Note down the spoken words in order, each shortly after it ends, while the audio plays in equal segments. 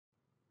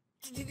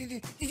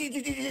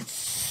It's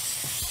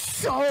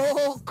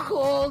so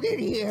cold in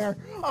here.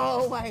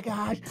 Oh my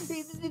gosh.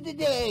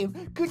 Dave,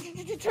 could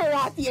you turn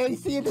off the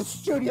AC in the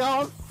studio?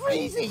 I'm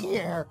freezing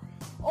here.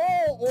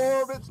 Oh,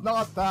 Orb, it's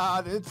not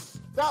that.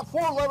 It's that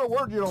four-letter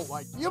word you don't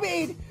like. You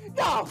mean,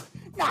 no,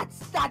 not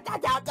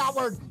that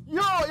word.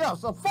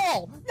 Yes, a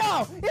fall.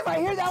 No, if I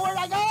hear that word,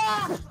 I go,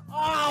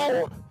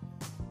 ah!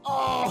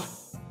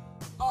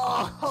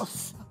 Oh,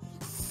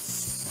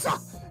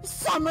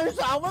 summer's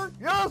over?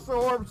 Yes,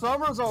 Orb,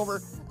 summer's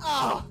over.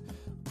 Oh,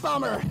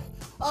 bummer.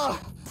 I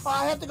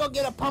have to go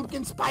get a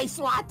pumpkin spice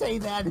latte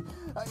then.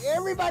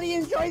 Everybody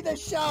enjoy the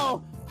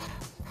show.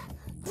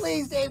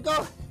 Please, Dave,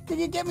 go. Can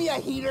you get me a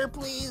heater,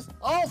 please?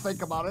 I'll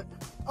think about it.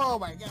 Oh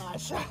my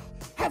gosh.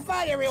 Have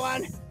fun,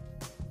 everyone.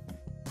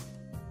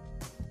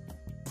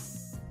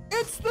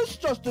 It's this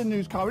Justin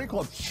News Comedy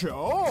Club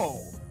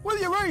show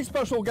with your very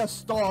special guest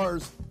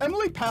stars,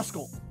 Emily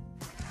Pascal,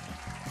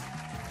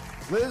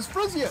 Liz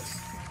Frisius,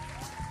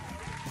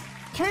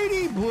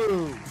 Katie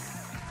Blue,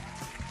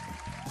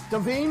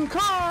 Davine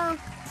Ker,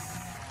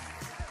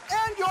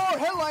 and your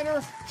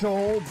headliner,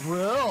 Joel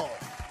Brill,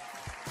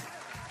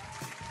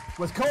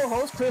 with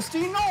co-host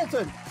Kristine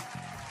Knowlton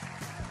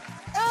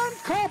and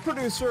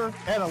co-producer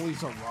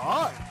Anneliese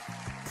Wright.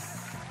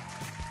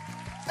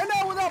 And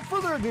now, without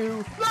further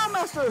ado, the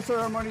master of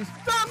ceremonies,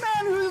 the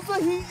man who is the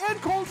heat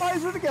and cold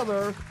miser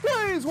together,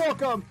 please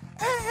welcome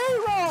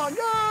Aaron!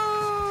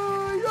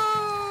 Yay!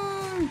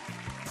 Yay!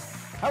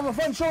 Have a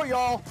fun show,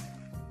 y'all!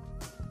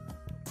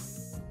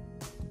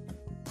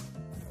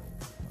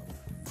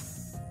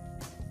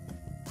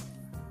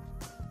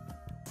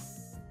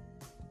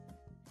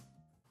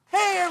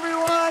 Hey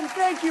everyone,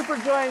 thank you for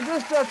joining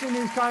this Justin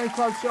News Comedy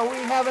Club show. We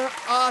have an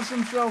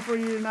awesome show for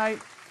you tonight.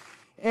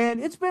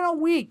 And it's been a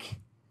week.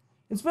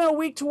 It's been a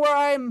week to where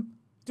I'm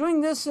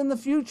doing this in the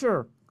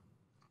future.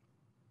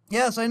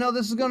 Yes, I know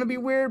this is going to be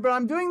weird, but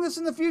I'm doing this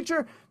in the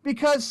future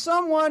because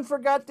someone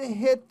forgot to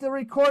hit the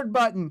record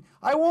button.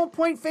 I won't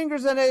point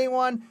fingers at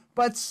anyone,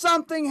 but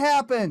something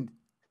happened.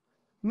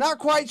 Not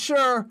quite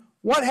sure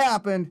what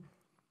happened,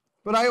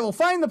 but I will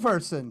find the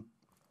person.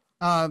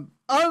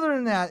 Other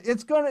than that,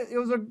 it's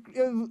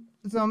an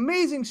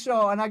amazing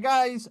show. And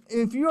guys,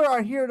 if you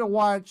are here to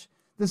watch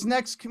this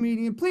next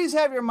comedian, please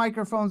have your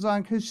microphones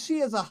on because she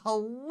is a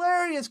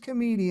hilarious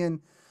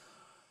comedian.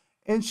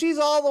 And she's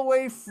all the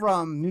way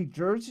from New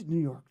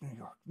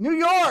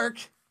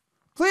York.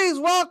 Please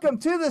welcome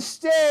to the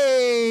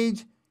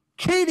stage,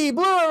 Katie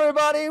Blue,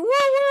 everybody. Woo,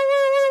 woo,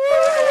 woo, woo, woo.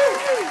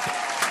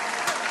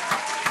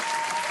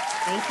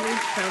 Thank you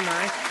so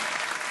much.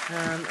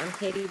 I'm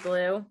Katie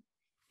Blue.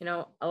 You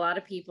know, a lot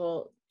of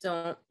people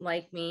don't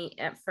like me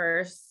at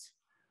first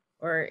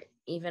or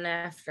even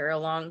after a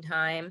long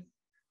time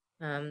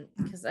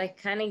because I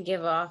kind of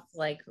give off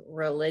like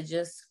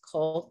religious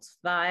cult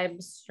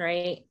vibes,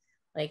 right?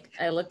 Like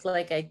I look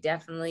like I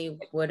definitely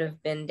would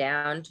have been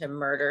down to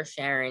murder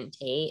Sharon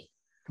Tate.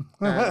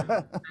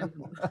 I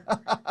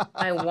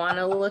want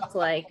to look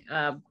like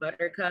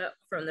Buttercup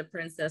from The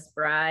Princess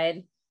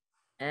Bride.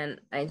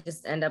 And I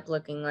just end up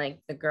looking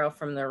like the girl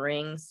from The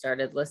Ring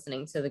started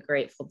listening to the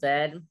Grateful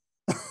Dead.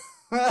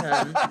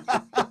 I've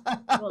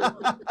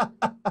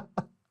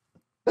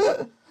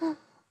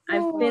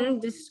been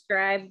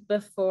described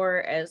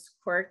before as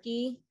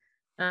quirky,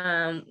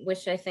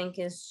 which I think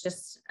is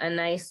just a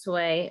nice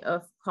way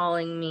of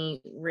calling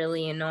me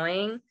really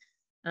annoying.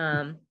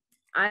 I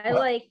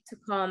like to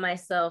call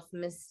myself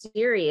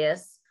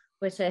mysterious,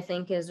 which I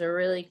think is a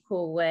really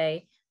cool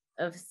way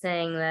of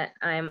saying that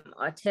I'm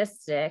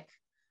autistic.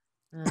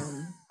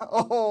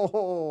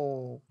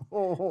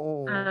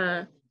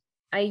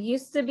 I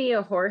used to be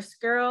a horse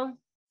girl.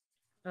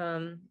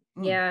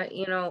 Yeah,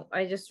 you know,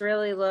 I just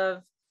really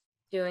love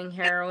doing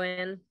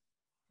heroin.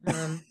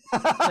 But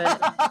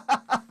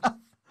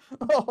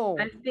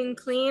I've been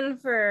clean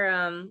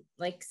for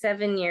like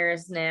 7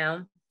 years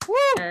now. Woo!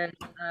 And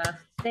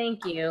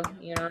thank you.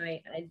 You know,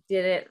 I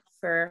did it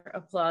for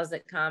applause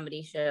at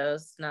comedy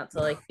shows, not to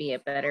like be a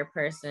better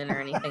person or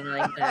anything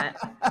like that.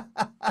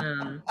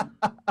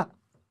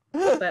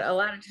 But a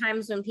lot of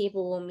times when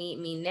people will meet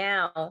me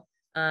now,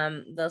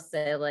 they'll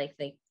say like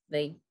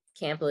they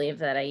can't believe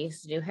that I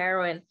used to do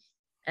heroin.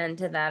 And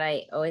to that,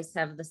 I always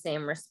have the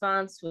same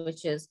response,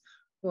 which is,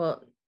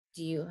 well,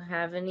 do you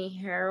have any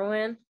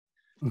heroin?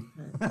 You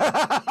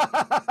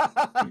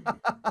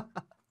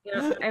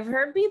know, I've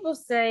heard people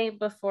say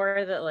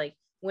before that like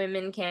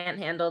women can't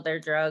handle their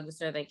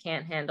drugs or they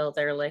can't handle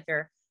their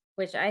liquor,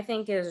 which I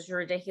think is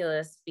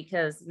ridiculous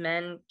because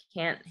men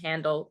can't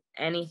handle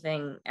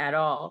anything at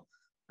all.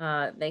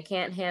 They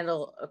can't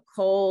handle a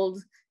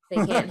cold.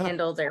 They can't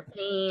handle their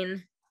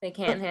pain. They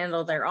can't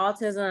handle their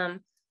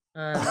autism.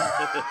 So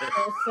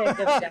sick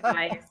of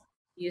guys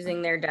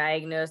using their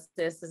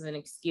diagnosis as an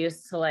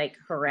excuse to like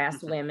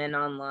harass women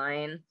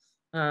online.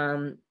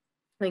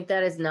 Like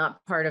that is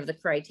not part of the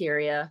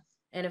criteria.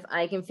 And if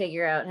I can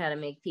figure out how to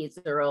make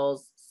pizza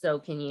rolls, so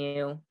can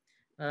you.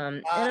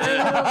 And I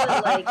know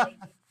that like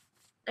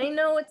I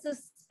know it's a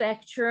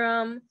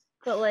spectrum,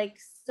 but like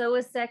so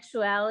is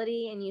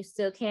sexuality, and you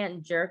still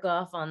can't jerk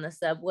off on the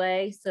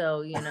subway.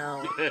 So, you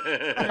know,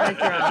 gotta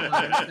draw a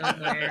line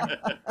somewhere.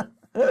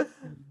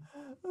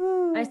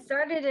 I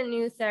started a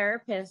new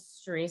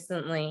therapist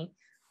recently,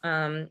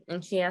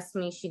 and she asked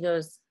me, she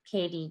goes,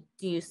 Katie,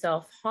 do you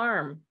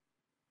self-harm?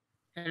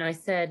 And I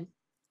said,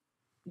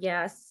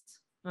 yes.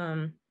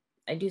 I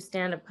do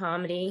stand-up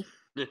comedy.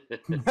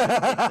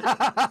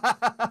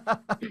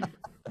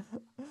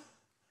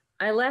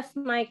 I left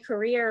my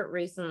career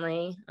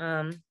recently.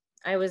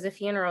 I was a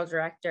funeral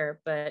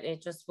director, but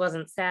it just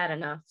wasn't sad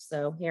enough.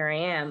 So here I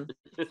am.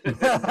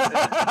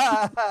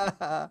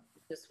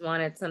 Just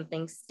wanted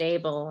something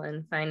stable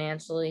and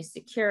financially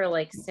secure,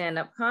 like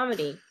stand-up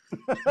comedy.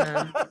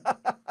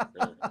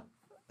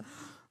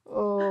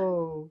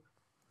 Oh.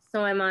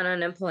 So I'm on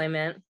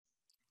unemployment.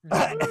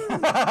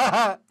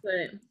 But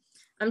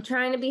I'm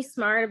trying to be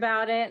smart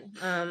about it.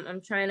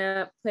 I'm trying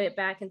to put it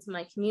back into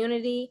my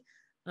community.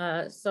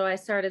 So I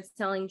started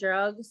selling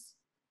drugs.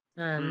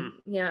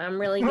 Yeah, I'm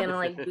really gonna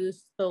like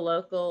boost the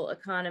local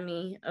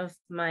economy of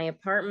my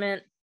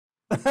apartment.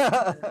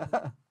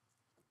 But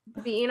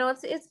you know,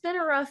 it's been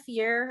a rough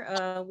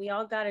year. We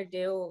all gotta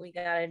do what we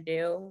gotta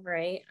do,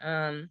 right?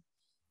 You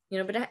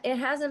know, but it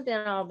hasn't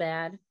been all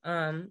bad.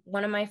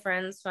 One of my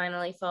friends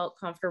finally felt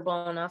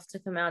comfortable enough to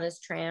come out as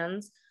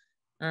trans.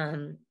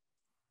 I'm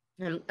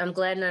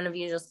glad none of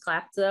you just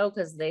clapped though,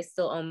 because they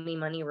still owe me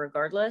money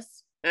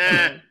regardless.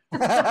 And you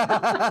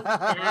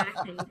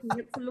can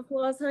get some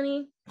applause,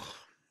 honey.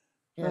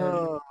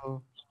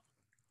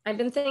 I've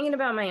been thinking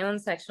about my own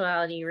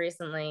sexuality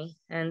recently,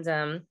 and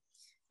I'm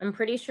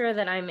pretty sure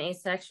that I'm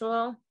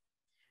asexual.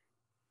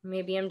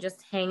 Maybe I'm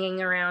just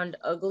hanging around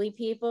ugly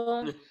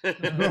people.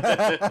 At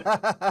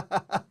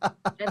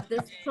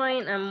this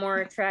point, I'm more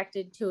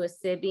attracted to a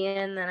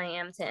Sibian than I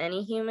am to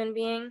any human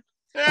being.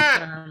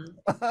 For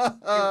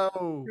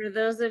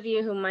those of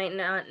you who might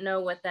not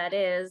know what that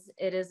is,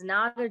 it is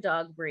not a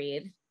dog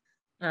breed.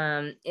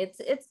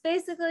 It's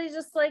basically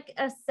just like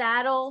a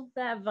saddle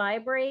that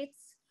vibrates.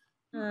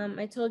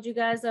 I told you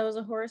guys I was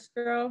a horse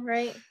girl,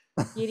 right?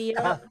 Giddy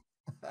up.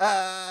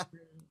 I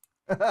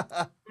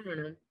don't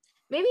know.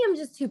 Maybe I'm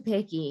just too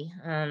picky.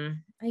 I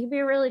could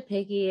be really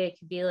picky. I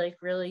could be like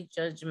really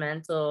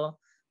judgmental.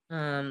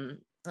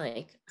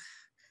 Like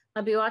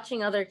I'll be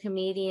watching other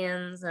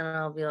comedians and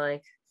I'll be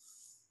like,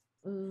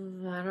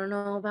 ooh, I don't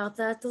know about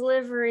that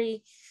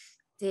delivery,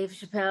 Dave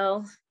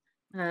Chappelle.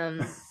 You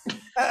know,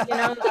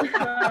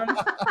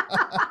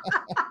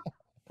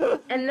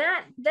 and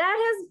that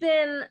has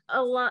been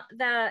a lot,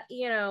 that,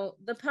 you know,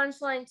 the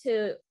punchline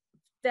to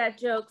that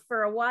joke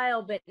for a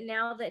while, but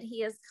now that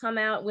he has come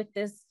out with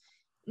this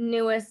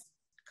newest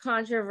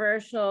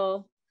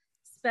controversial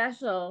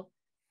special,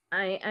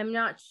 I'm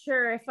not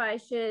sure if I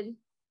should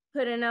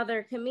put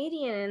another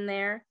comedian in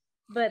there,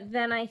 but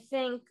then I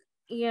think,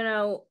 you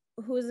know,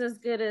 who's as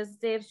good as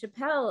Dave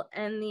Chappelle,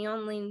 and the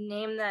only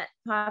name that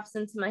pops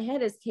into my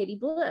head is Katie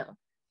Blue.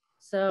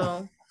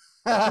 So,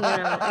 you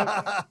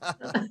know,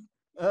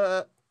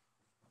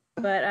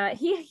 but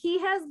he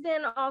has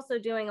been also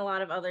doing a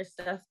lot of other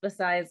stuff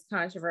besides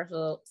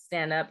controversial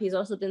stand-up. He's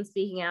also been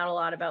speaking out a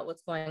lot about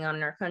what's going on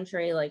in our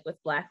country, like with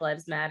Black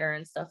Lives Matter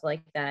and stuff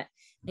like that.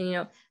 And, you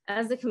know,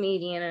 as a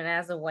comedian and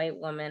as a white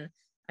woman,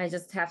 I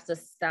just have to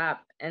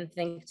stop and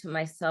think to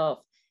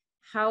myself,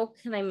 how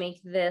can I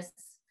make this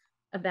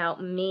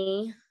about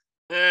me?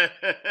 You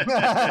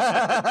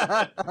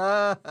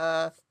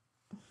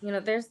know,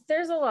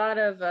 there's a lot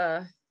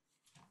of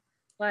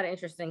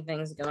interesting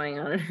things going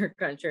on in our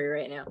country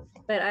right now.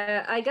 But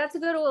I got to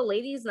go to a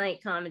ladies' night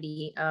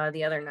comedy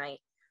the other night.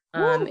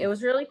 It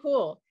was really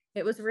cool.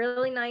 It was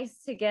really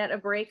nice to get a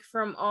break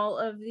from all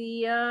of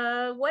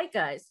the white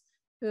guys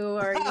who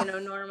are, you know,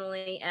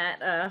 normally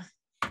at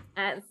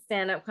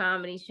stand-up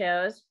comedy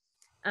shows.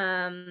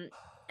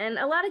 And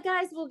a lot of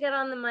guys will get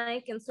on the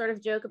mic and sort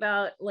of joke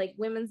about like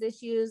women's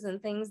issues and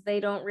things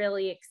they don't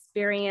really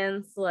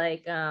experience,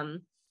 like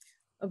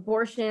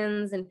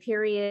abortions and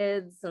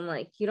periods. And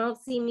like, you don't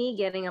see me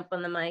getting up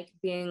on the mic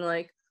being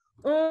like,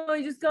 oh,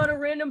 I just got a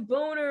random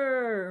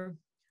boner.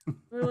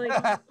 Or like,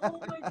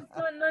 oh, I just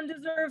got an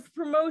undeserved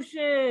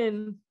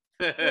promotion.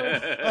 Or,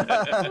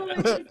 oh,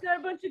 I just got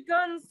a bunch of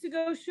guns to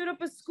go shoot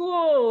up a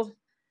school.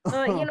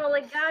 You know,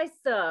 like guy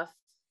stuff.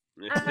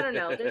 I don't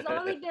know. There's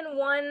only been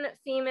one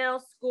female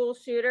school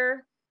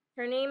shooter.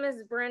 Her name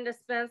is Brenda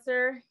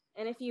Spencer.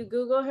 And if you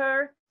Google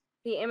her,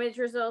 the image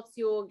results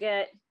you will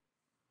get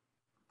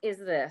is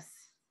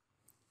this.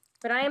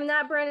 But I am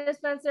not Brenda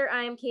Spencer.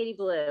 I am Katie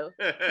Blue.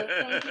 So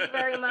thank you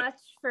very much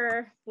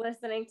for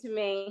listening to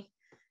me.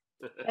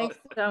 Thanks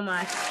so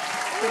much.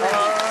 All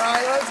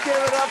right, let's give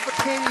it up for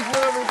Katie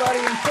Blue, everybody.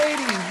 And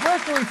Katie, where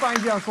can we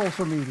find you on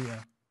social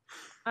media?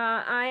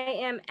 I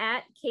am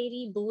at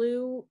Katie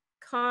Blue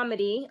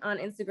Comedy on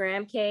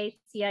Instagram,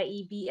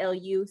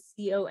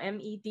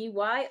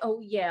 KTIEBLUCOMEDY. Oh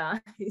yeah,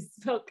 I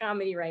spelled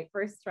comedy right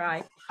first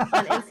try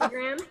on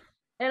Instagram.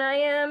 And I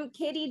am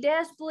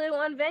Katie-Blue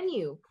on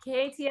Venue,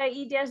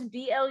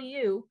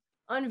 KTIE-BLU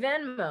on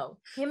Venmo.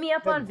 Hit me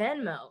up on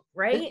Venmo,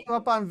 right? Hit you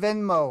up on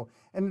Venmo.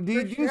 And do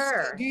you do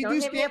Don't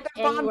hit me up stand-up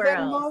on anywhere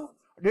Venmo?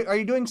 else. Are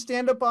you doing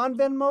stand-up on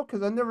Venmo?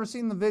 Because I've never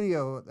seen the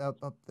video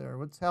up there.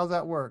 How's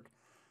that work?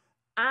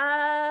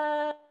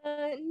 No,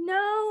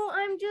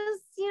 I'm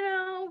just,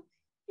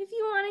 if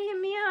you want to hit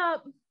me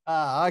up.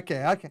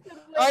 Okay.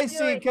 I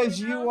see, because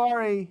you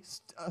are a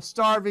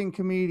starving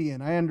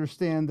comedian. I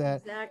understand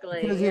that.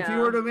 Exactly. Because if you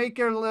were to make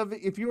your live,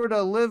 if you were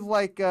to live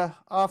like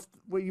off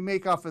what you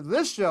make off of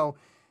this show,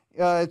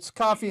 it's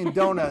coffee and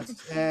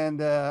donuts, and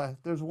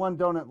there's one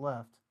donut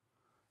left.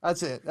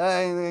 That's it.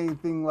 Ain't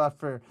anything left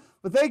for.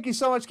 But thank you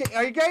so much.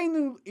 Are you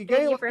getting? Thank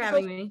you for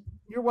having me.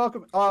 You're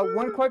welcome.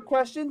 One quick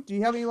question: do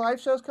you have any live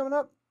shows coming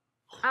up?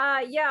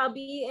 Yeah, I'll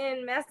be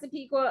in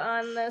Massapequa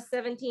on the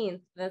 17th.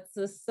 That's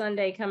a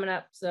Sunday coming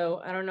up.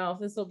 So I don't know if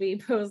this will be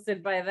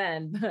posted by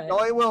then. But...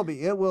 Oh, it will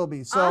be. It will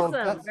be. So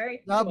awesome. Very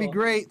cool. That'll be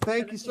great.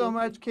 Thank you so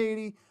much,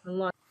 Katie.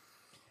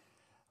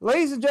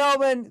 Ladies and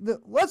gentlemen,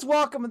 let's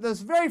welcome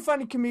this very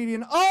funny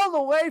comedian all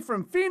the way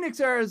from Phoenix,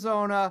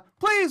 Arizona.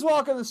 Please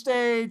welcome to the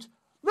stage,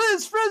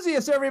 Liz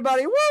Frisius,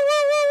 everybody. Woo,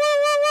 woo, woo, woo,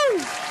 woo,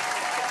 woo.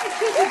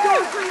 Did you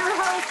go for your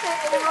host,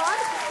 A-Rod?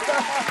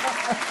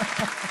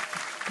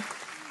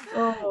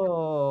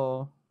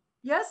 Oh.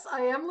 Yes,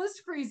 I am Liz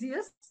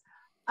Frisius.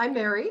 I'm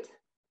married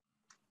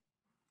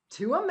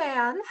to a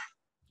man.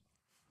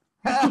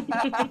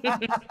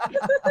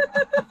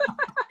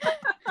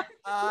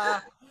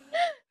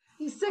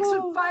 He's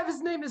 6'5".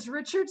 His name is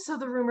Richard, so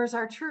the rumors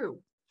are true.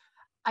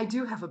 I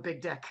do have a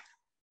big dick.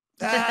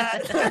 Now,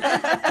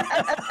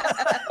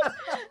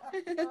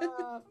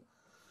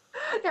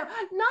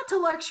 not to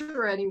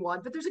lecture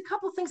anyone, but there's a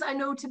couple things I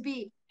know to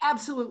be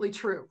absolutely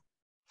true.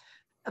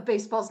 A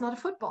baseball's not a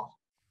football.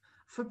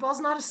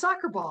 Football's not a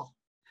soccer ball.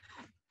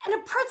 And a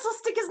pretzel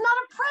stick is not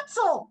a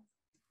pretzel.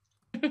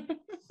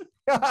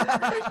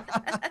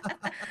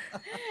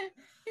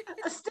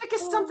 A stick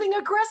is something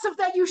aggressive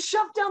that you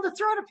shove down the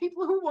throat of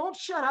people who won't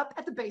shut up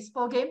at the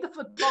baseball game, the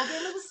football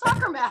game, or the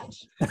soccer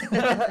match.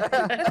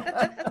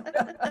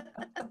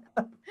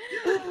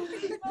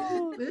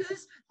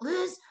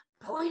 Liz,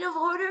 point of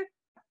order.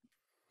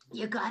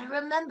 You gotta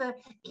remember,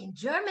 in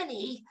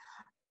Germany,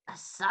 a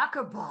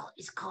soccer ball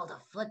is called a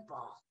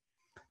football.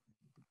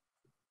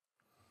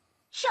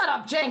 Shut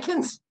up,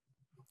 Jenkins.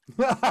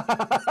 There are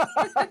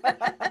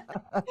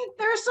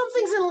some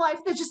things in life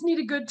that just need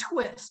a good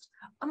twist.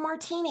 A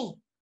martini,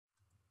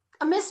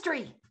 a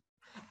mystery,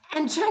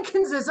 and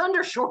Jenkins's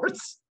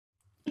undershorts.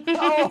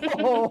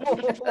 Oh.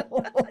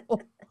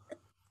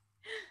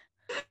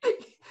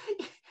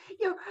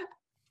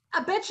 I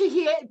bet you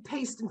he ate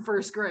paste in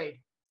first grade.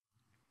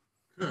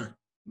 I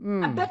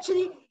bet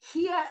you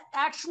he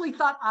actually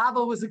thought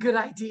Ava was a good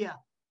idea.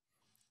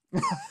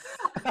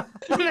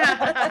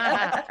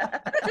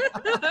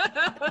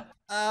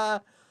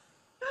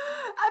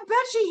 I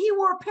bet you he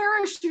wore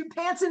parachute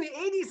pants in the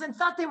 80s and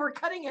thought they were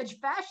cutting edge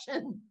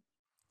fashion.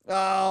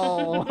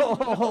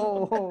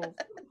 Oh.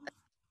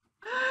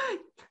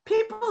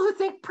 People who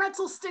think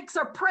pretzel sticks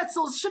are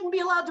pretzels shouldn't be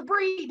allowed to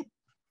breed.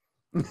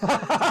 They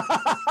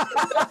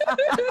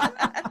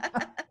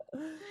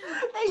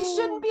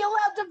shouldn't be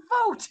allowed to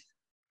vote.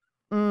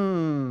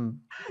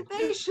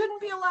 They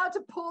shouldn't be allowed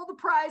to pull the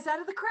prize out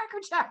of the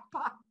Cracker Jack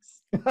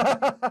box.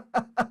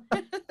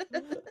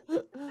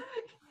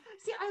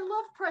 See, I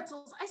love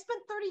pretzels. I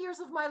spent 30 years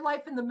of my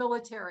life in the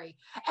military,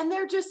 and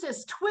they're just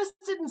as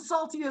twisted and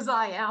salty as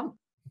I am.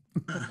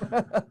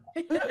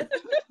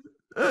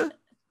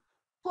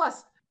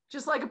 Plus,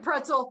 just like a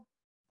pretzel,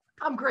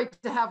 I'm great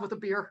to have with a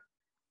beer.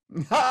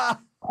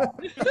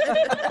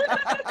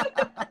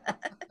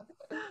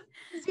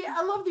 See,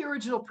 I love the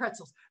original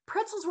pretzels.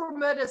 Pretzels were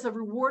meant as a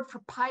reward for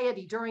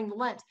piety during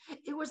Lent.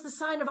 It was the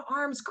sign of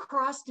arms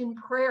crossed in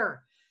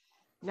prayer.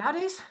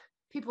 Nowadays,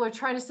 people are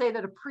trying to say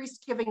that a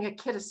priest giving a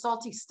kid a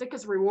salty stick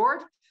as a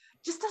reward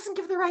just doesn't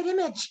give the right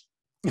image.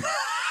 And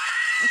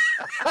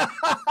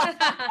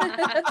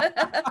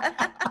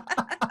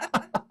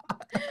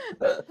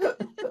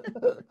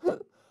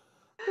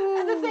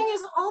the thing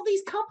is, all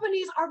these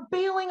companies are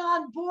bailing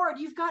on board.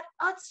 You've got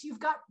Utz, you've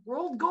got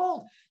rolled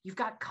gold, you've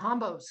got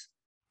combos.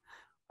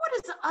 What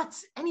is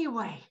Utz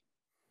anyway?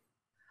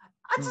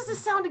 Utz is the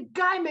sound a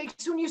guy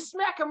makes when you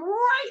smack him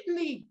right in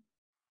the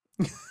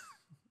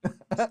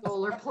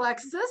solar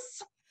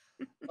plexus.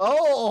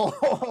 Oh.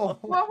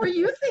 What were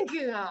you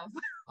thinking of?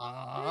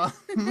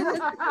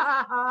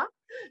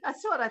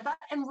 That's what I thought.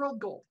 And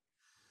rolled gold.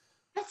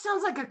 That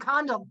sounds like a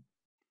condom.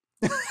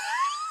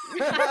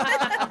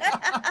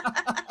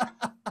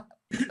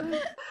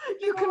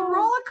 You can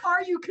roll a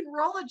car, you can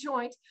roll a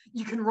joint,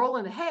 you can roll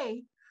in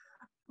hay,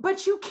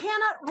 but you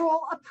cannot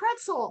roll a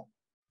pretzel.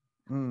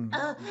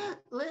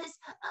 Liz,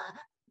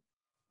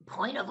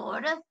 point of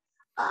order.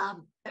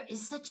 There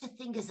is such a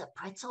thing as a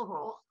pretzel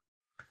roll.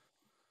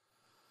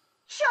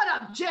 Shut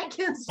up,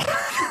 Jenkins.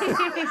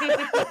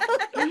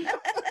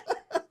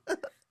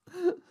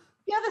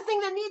 The other thing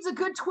that needs a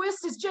good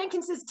twist is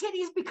Jenkins's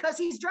titties, because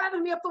he's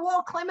driving me up the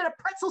wall claiming a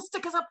pretzel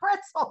stick is a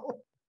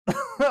pretzel.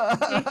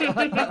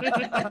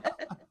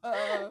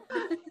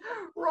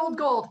 Rolled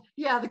gold.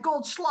 Yeah, the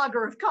gold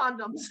Schlager of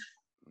condoms.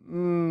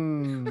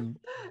 Mm.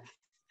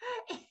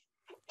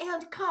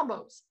 And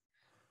combos.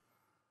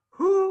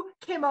 Who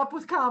came up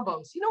with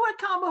combos? You know what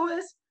combo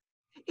is?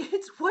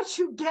 It's what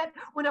you get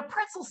when a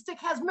pretzel stick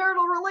has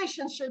marital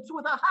relationships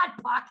with a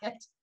hot pocket.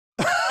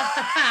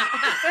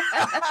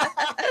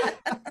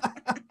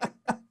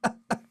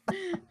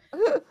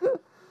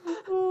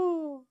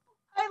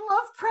 I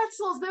love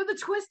pretzels. They're the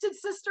twisted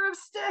sister of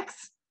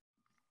sticks.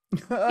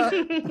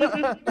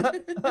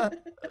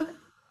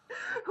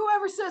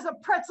 Whoever says a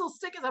pretzel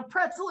stick is a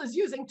pretzel is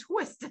using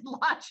twisted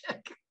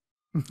logic.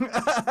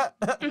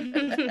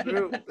 That's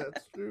true.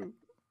 That's true.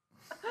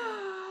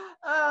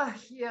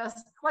 Yes.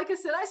 Like I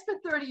said, I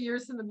spent 30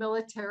 years in the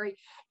military,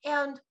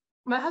 and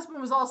my husband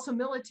was also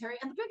military.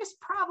 And the biggest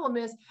problem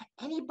is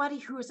anybody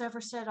who has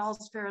ever said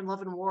all's fair in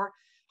love and war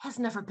has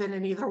never been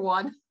in either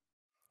one.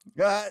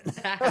 We have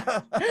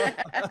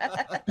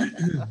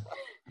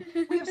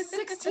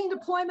 16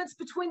 deployments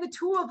between the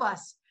two of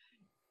us.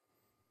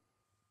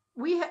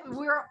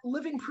 We're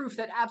living proof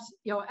that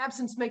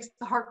absence makes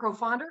the heart grow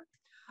fonder.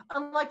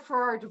 Unlike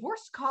for our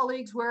divorced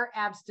colleagues, where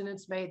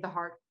abstinence made the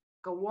heart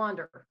go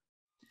wander.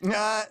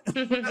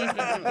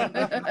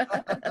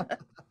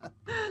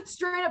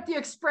 Straight up the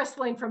express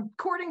lane from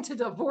courting to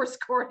divorce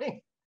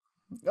courting.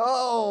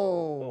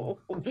 Oh.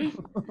 The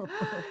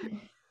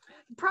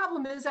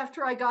problem is,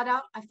 after I got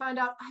out, I found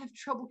out I have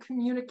trouble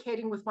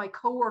communicating with my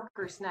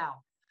coworkers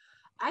now.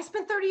 I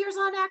spent 30 years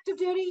on active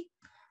duty,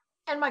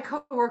 and my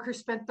coworkers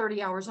spent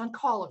 30 hours on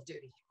Call of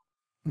Duty.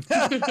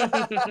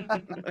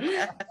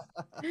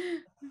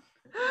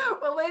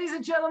 Well, ladies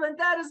and gentlemen,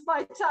 that is my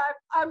time.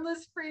 I'm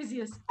Liz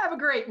Frisius. Have a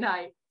great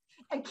night.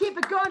 And keep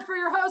it going for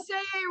your host,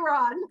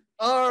 Aaron.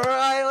 All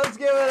right, let's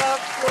give it up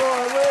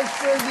for Liz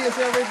Frisius,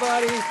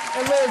 everybody.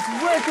 And Liz,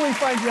 where can we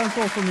find you on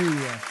social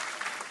media?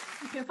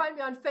 You can find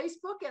me on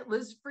Facebook at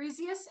Liz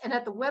Frisius and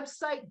at the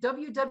website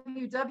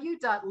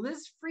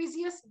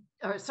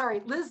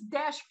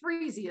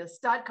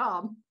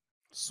liz-frisius.com.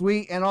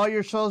 Sweet. And all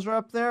your shows are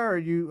up there, or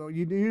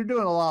you're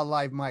doing a lot of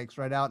live mics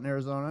right out in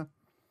Arizona?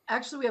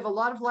 Actually, we have a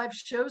lot of live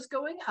shows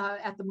going.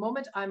 At the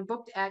moment, I'm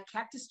booked at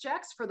Cactus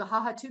Jack's for the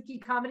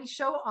Hahatuki comedy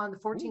show on the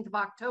 14th of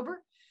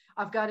October.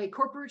 I've got a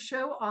corporate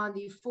show on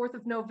the 4th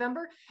of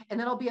November, and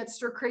then I'll be at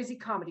Stir Crazy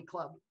Comedy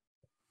Club.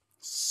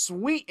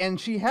 Sweet. And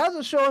she has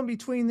a show in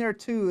between there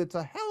too. It's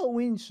a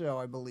Halloween show,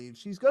 I believe.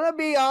 She's going to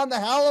be on the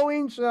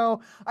Halloween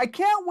show. I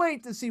can't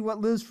wait to see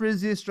what Liz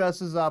Frisius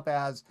dresses up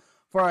as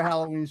for our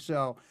Halloween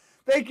show.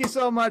 Thank you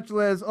so much,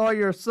 Liz. Oh,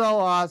 you're so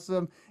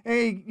awesome.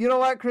 Hey, you know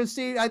what,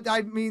 Kristine?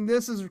 I mean,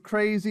 this is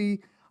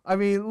crazy. I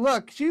mean,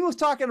 look, she was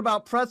talking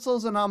about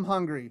pretzels, and I'm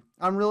hungry.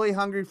 I'm really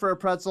hungry for a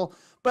pretzel.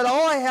 But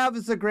all I have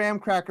is the graham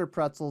cracker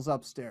pretzels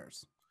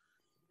upstairs.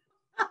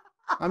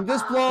 I'm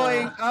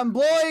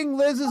blowing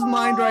Liz's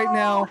mind right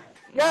now.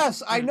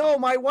 Yes, I know.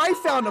 My wife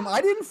found them.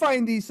 I didn't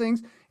find these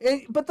things.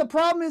 But the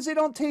problem is they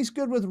don't taste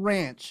good with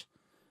ranch.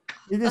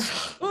 It just,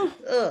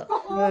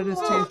 it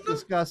just tastes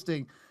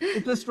disgusting.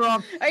 It's just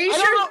wrong. Are you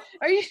sure?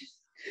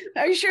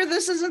 Are you sure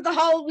this isn't the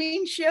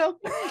Halloween show?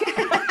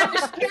 You're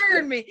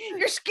scaring me.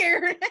 You're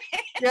scaring me.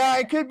 Yeah,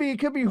 it could be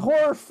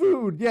horror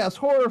food. Yes,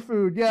 horror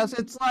food. Yes,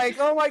 it's like,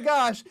 oh my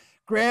gosh,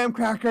 graham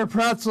cracker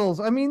pretzels.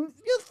 I mean,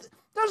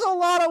 there's a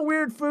lot of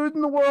weird food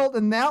in the world,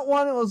 and that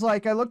one, it was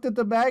like, I looked at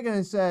the bag and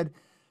I said,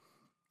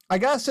 I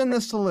gotta send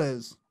this to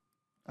Liz.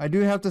 I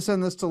do have to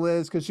send this to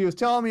Liz because she was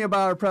telling me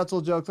about her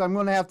pretzel jokes. I'm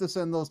going to have to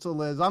send those to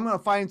Liz. I'm going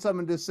to find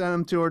something to send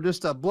them to her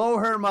just to blow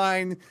her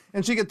mind,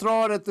 and she could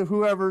throw it at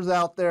whoever's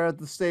out there at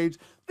the stage.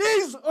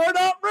 These are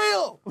not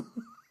real.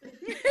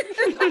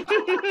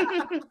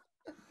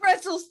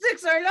 Pretzel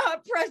sticks are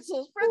not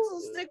pretzels. Pretzel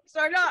sticks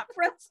are not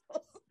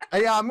pretzels.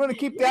 Yeah, I'm going to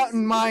keep that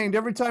in mind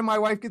every time my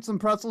wife gets some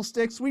pretzel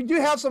sticks. We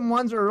do have some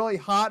ones that are really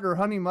hot or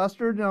honey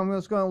mustard, and I'm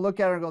just going to look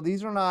at her and go,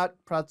 these are not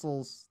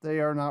pretzels. They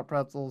are not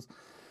pretzels.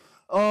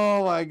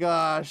 Oh my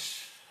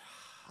gosh.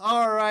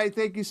 All right.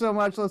 Thank you so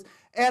much, Liz.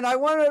 And I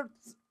want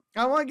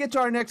to get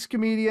to our next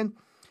comedian.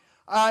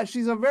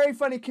 She's a very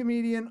funny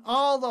comedian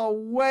all the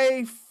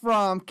way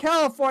from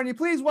California.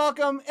 Please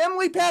welcome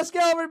Emily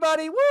Pascal,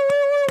 everybody. Woo,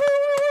 woo, woo,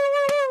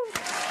 woo, woo.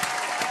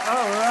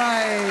 All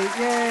right.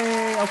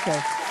 Yay.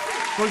 Okay.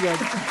 We're good.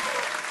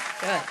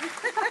 Good.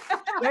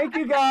 Thank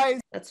you, guys.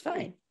 That's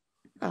fine.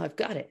 Oh, I've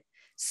got it.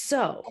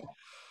 So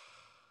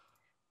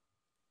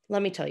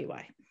let me tell you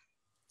why.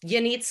 You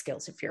need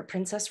skills if you're a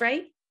princess,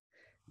 right?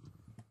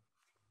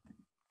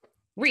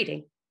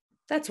 Reading.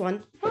 That's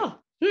one. Oh,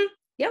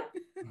 yep.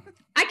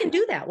 I can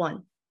do that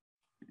one.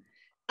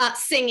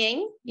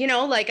 Singing,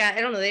 like, I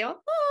don't know, they all,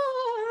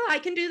 I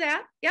can do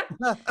that. Yep.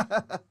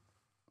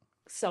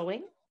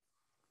 Sewing.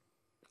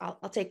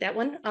 I'll take that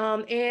one.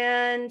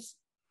 And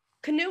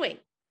canoeing,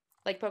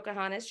 like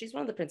Pocahontas. She's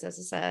one of the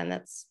princesses,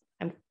 and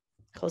I'm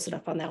close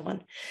enough on that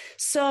one.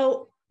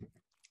 So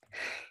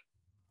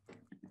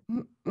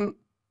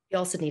you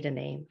also need a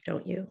name,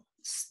 don't you?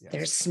 Yes.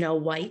 There's Snow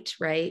White,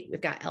 right?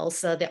 We've got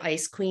Elsa, the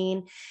Ice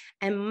Queen.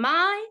 And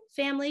my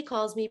family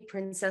calls me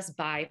Princess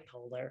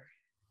Bipolar.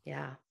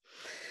 Yeah.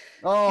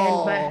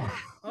 Oh.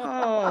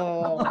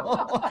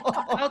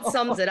 That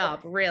sums it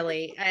up,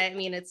 really. I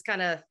mean, it's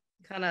kind of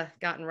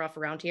gotten rough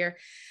around here.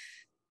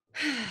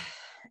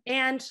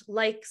 And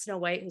like Snow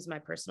White, who's my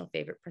personal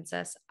favorite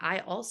princess, I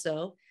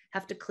also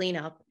have to clean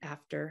up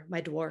after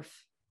my dwarf.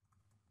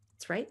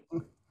 That's right.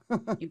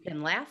 You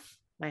can laugh.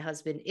 My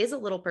husband is a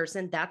little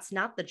person. That's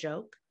not the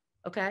joke.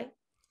 Okay.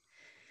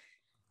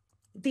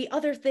 The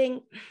other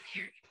thing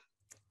here,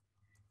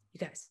 you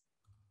guys,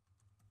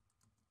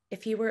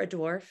 if he were a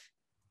dwarf,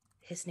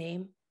 his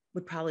name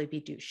would probably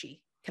be Douchey.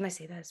 Can I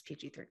say that as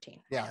PG-13?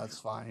 Yeah, that's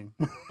fine.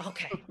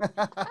 Okay.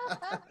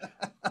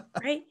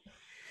 Right?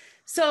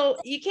 So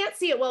you can't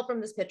see it well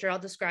from this picture. I'll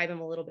describe him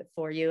a little bit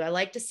for you. I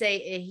like to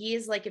say he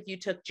is like if you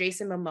took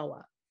Jason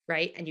Momoa,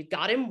 right? And you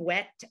got him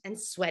wet and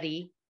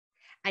sweaty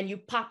and you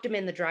popped him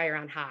in the dryer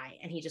on high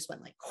and he just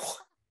went like, whoo.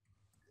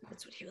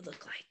 That's what he would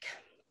look like.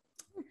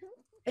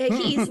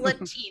 He's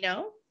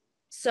Latino.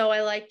 So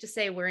I like to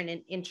say we're in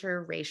an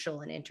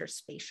interracial and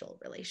interspatial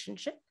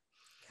relationship.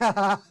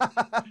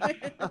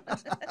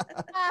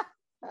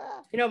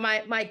 You know,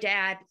 my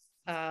dad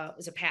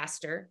was a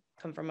pastor,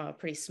 come from a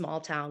pretty small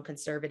town,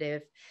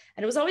 conservative.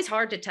 And it was always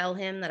hard to tell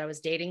him that I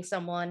was dating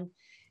someone.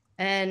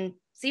 And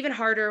it's even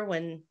harder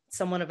when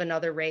someone of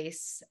another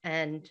race.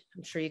 And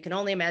I'm sure you can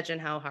only imagine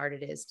how hard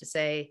it is to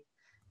say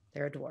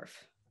they're a dwarf.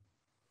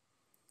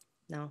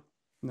 No,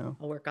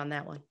 I'll work on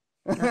that one.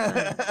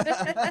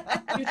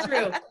 Too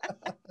true.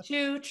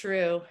 Too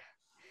true.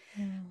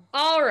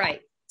 All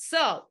right.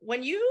 So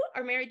when you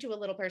are married to a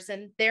little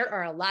person, there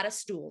are a lot of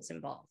stools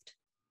involved.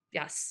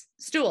 Yes,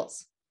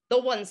 stools,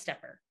 the one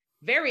stepper.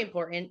 Very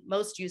important,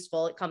 most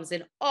useful. It comes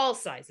in all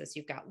sizes.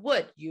 You've got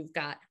wood, you've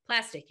got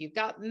plastic, you've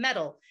got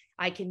metal.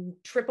 I can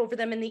trip over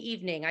them in the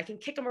evening. I can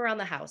kick them around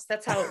the house.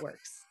 That's how it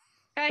works.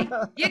 Okay.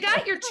 You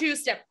got your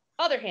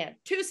other hand,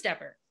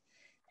 two-stepper.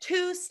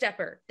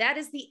 Two-stepper. That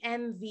is the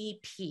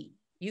MVP.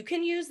 You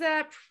can use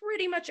that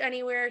pretty much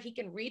anywhere. He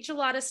can reach a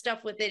lot of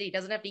stuff with it. He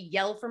doesn't have to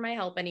yell for my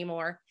help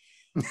anymore.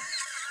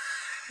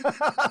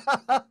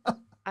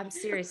 I'm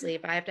seriously,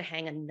 if I have to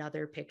hang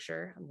another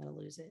picture, I'm going to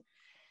lose it.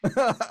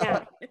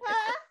 Yeah.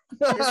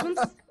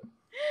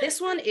 This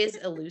one is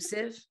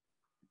elusive.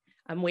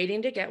 I'm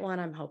waiting to get one.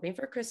 I'm hoping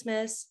for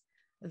Christmas.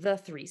 The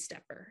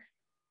three-stepper.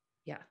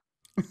 Yeah.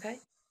 Okay.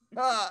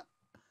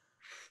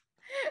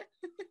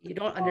 You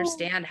don't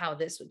understand how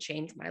this would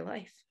change my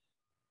life.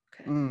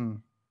 Okay.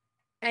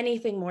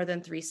 Anything more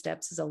than 3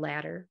 steps is a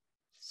ladder.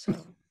 So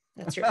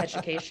that's your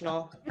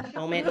educational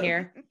moment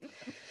here.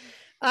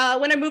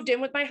 When I moved in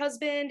with my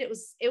husband, it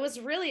was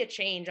really a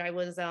change. I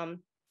was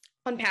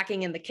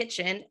unpacking in the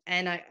kitchen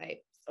and I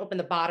opened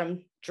the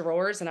bottom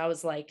drawers and I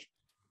was like,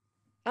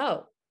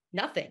 oh,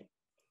 nothing.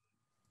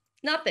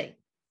 But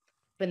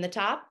in the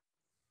top,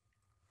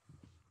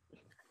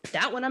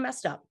 that one I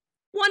messed up.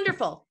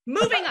 Wonderful.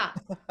 Moving on.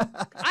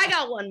 I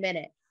got 1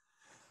 minute.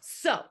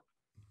 So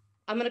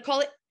I'm going to call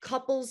it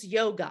couples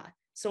yoga.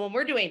 So when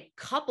we're doing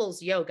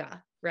couples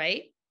yoga,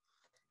 right?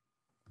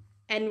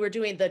 And we're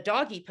doing the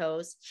doggy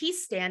pose,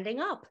 he's standing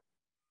up.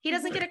 He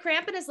doesn't get a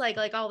cramp in his leg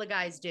like all the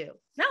guys do.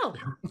 No.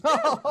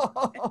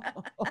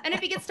 And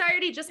if he gets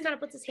tired, he just kind of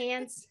puts his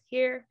hands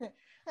here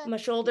on my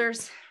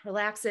shoulders,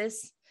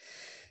 relaxes.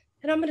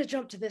 And I'm going to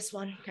jump to this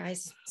one,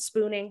 guys.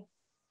 Spooning.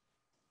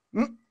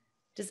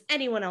 Does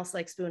anyone else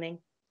like spooning?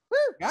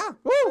 Yeah.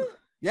 Woo.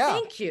 Yeah.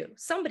 Thank you.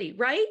 Somebody,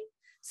 right?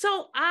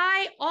 So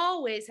I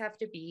always have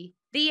to be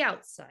the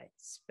outside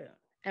spoon.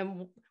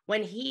 And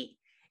when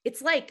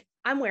it's like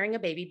I'm wearing a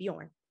baby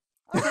Bjorn.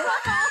 Exactly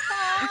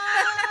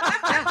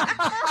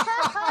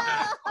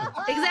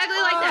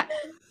like that.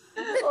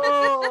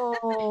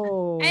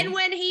 Oh. And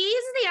when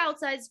he's the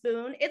outside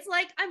spoon, it's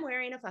like I'm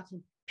wearing a fucking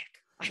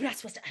backpack. I'm not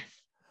supposed to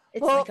F.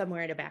 It's like I'm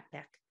wearing a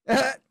backpack.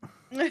 I'm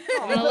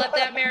gonna let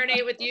that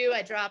marinate with you.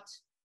 I dropped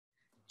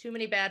too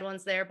many bad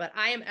ones there, but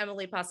I am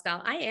Emily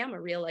Pascal. I am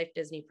a real life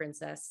Disney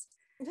princess.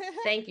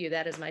 Thank you.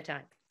 That is my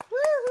time.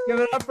 Give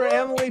it up for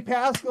Emily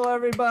Pascal,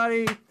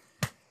 everybody.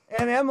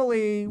 And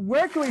Emily,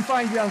 where can we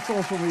find you on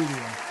social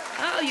media?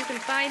 Oh, you can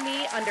find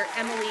me under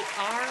Emily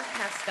R.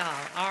 Pascal.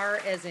 R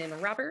as in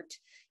Robert.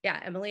 Yeah,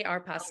 Emily R.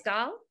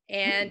 Pascal.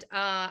 And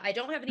I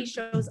don't have any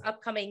shows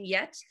upcoming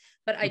yet,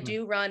 but I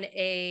do run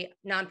a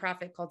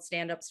nonprofit called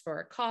Stand Ups for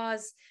a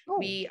Cause. Oh.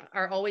 We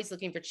are always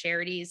looking for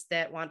charities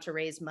that want to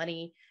raise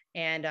money.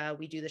 And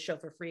we do the show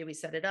for free. We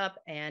set it up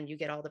and you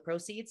get all the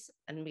proceeds.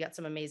 And we got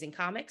some amazing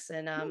comics.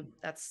 And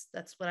that's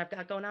what I've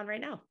got going on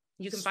right now.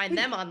 You can find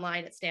them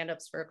online at Stand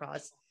Ups for a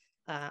Cause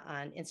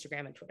on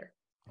Instagram and Twitter.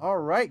 All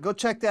right. Go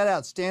check that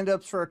out. Stand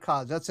Ups for a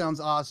Cause. That sounds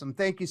awesome.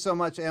 Thank you so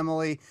much,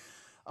 Emily.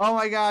 Oh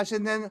my gosh.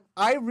 And then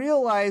I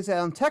realized that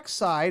on tech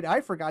side, I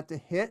forgot to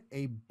hit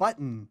a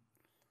button.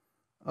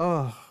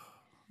 Oh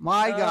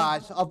my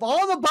gosh. Of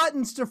all the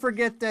buttons to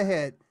forget to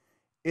hit,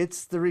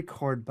 it's the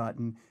record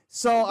button.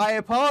 So I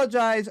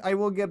apologize. I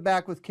will get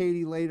back with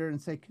Katie later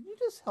and say, can you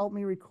just help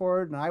me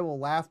record? And I will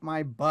laugh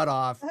my butt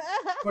off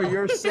for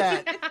your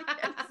set.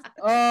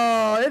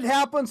 Oh, it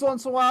happens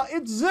once in a while.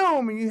 It's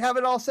Zoom, and you have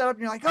it all set up,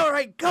 and you're like, all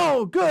right,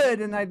 go, good.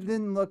 And I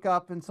didn't look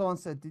up, and someone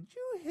said, did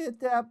you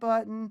hit that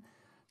button?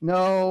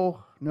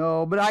 No,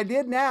 but I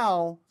did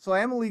now. So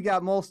Emily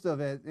got most of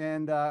it,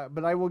 and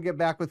but I will get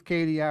back with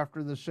Katie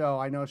after the show.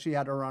 I know she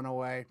had to run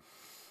away.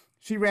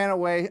 She ran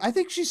away. I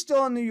think she's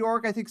still in New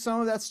York. I think some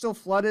of that's still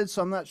flooded,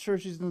 so I'm not sure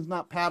she's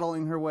not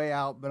paddling her way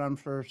out, but I'm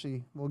sure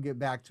she will get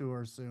back to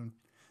her soon.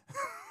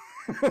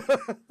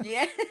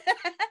 Yeah.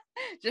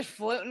 Just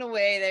floating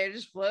away there,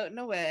 just floating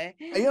away.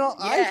 You know,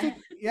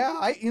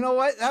 Yeah. you know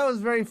what? That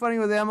was very funny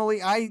with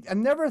Emily. I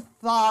never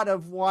thought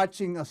of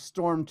watching a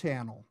storm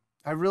channel.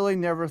 I really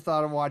never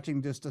thought of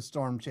watching just a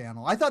storm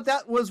channel. I thought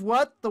that was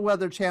what the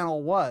Weather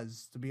Channel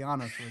was, to be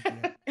honest with you.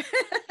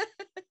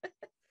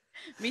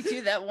 Me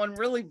too. That one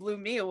really blew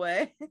me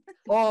away.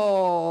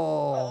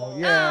 Oh,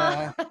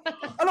 yeah.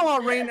 I don't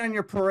want rain on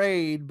your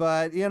parade,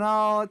 but you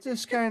know,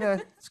 it's kind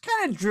of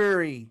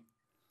dreary.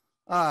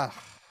 I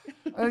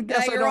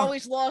guess You're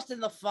always lost in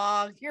the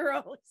fog. You're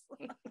always.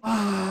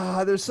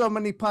 There's so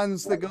many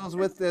puns that goes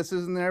with this,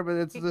 isn't there? But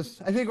it's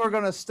just, I think we're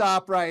going to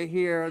stop right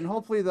here, and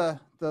hopefully the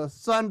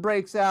sun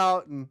breaks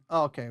out. And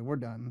okay, we're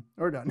done.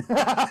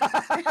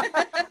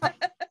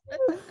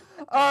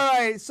 All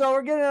right, so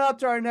we're getting up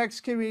to our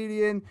next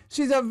comedian.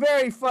 She's a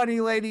very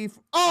funny lady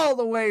all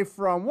the way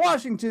from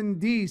Washington,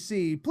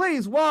 D.C.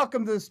 Please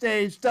welcome to the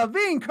stage,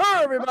 Davine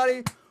Ker,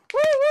 everybody. Woo,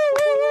 woo,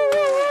 woo, woo, woo,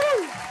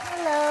 woo.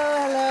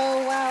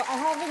 Hello. Wow, I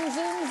haven't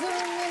Zoom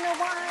in a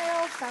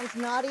while. Sounds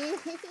naughty.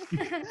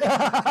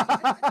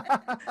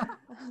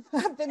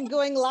 I've been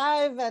going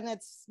live and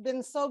it's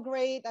been so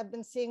great. I've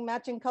been seeing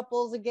matching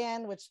couples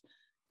again, which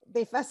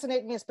they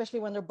fascinate me, especially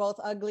when they're both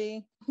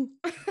ugly.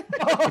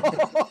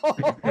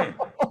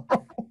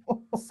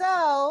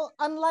 So,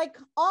 unlike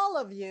all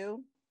of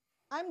you,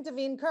 I'm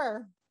Davine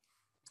Ker.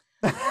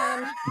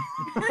 And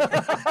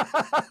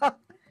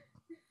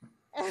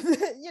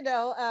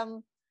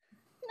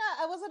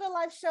I was at a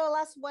live show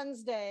last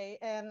Wednesday,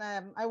 and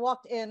I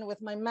walked in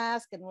with my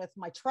mask and with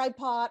my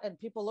tripod, and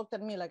people looked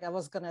at me like I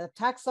was going to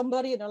attack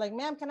somebody, and they're like,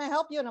 ma'am, can I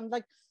help you? And I'm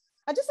like,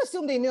 I just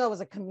assumed they knew I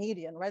was a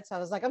comedian, right? So I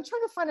was like, I'm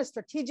trying to find a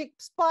strategic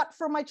spot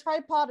for my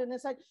tripod. And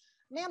it's like,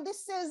 ma'am,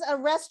 this is a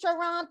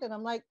restaurant. And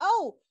I'm like,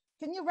 oh,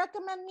 can you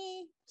recommend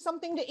me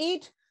something to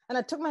eat? And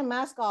I took my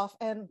mask off,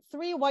 and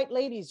 3 white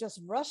ladies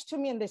just rushed to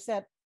me and they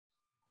said,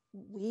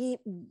 we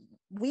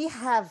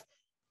have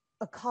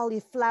a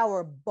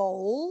cauliflower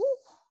bowl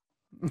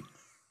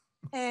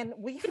and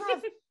we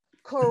have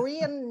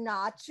Korean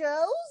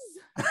nachos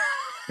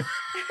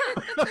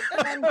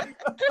and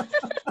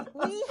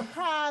we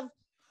have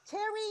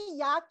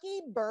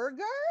teriyaki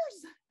burgers.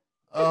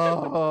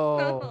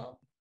 Oh.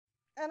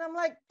 And I'm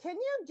like, can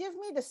you give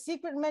me the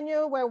secret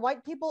menu where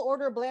white people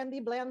order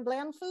blandy bland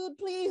food,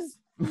 please?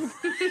 Like,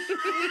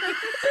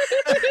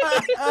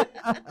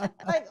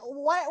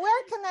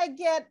 where can I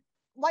get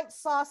white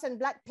sauce and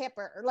black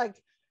pepper?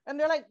 Like, and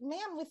they're like,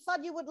 ma'am, we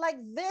thought you would like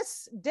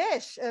this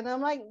dish. And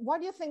I'm like, what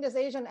do you think this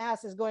Asian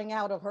ass is going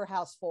out of her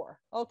house for?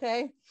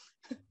 Okay.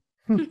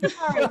 All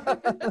right.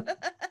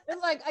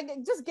 It's like,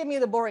 just give me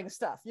the boring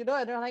stuff, you know?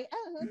 And they're like,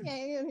 oh,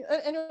 okay.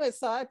 Anyway,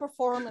 so I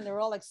perform and they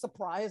were all like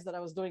surprised that I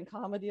was doing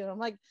comedy. And I'm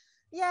like,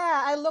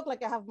 yeah, I look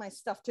like I have my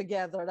stuff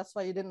together. That's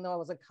why you didn't know I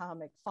was a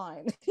comic.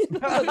 Fine. It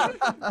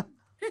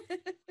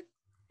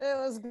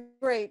was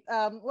great.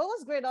 What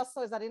was great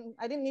also is I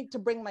didn't need to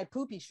bring my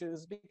poopy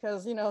shoes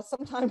because, you know,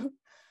 sometimes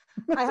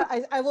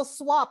I will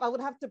swap. I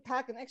would have to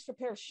pack an extra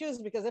pair of shoes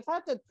because if I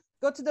had to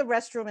go to the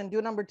restroom and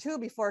do number 2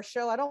 before a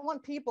show, I don't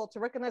want people to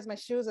recognize my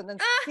shoes and then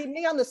see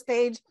me on the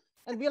stage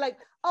and be like,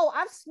 oh,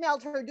 I've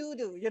smelled her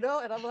doo-doo, you know?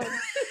 And I'm like,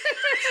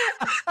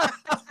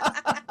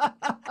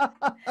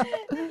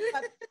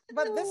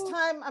 but this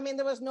time, I mean,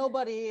 there was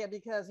nobody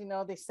because, you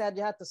know, they said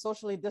you had to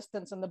socially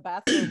distance in the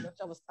bathroom, which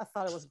I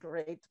thought it was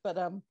great. But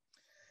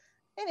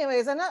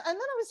anyways, and then I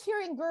was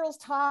hearing girls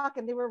talk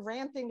and they were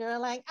ranting. They're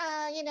like,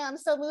 you know, I'm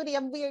so moody.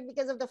 I'm weird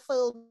because of the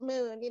full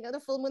moon. You know,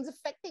 the full moon's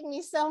affecting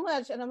me so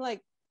much. And I'm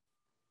like,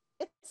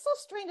 it's so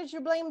strange that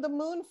you blame the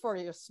moon for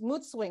your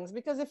mood swings,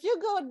 because if you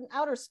go in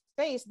outer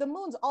space, the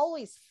moon's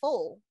always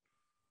full.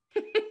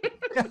 You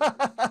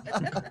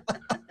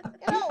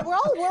know, we're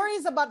all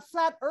worries about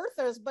flat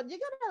earthers, but you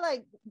gotta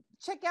like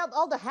check out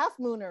all the half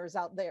mooners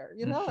out there,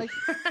 you know, like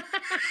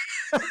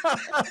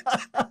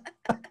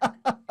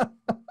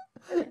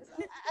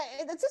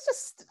it's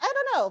just, I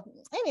don't know.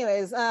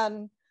 Anyways,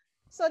 so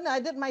no, I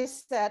did my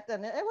set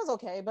and it was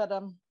okay, but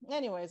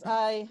anyways,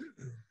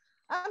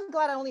 I'm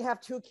glad I only have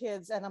 2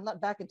 kids and I'm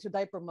not back into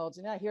diaper modes.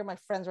 You know, I hear my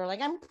friends are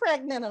like, I'm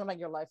pregnant. And I'm like,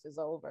 your life is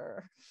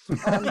over.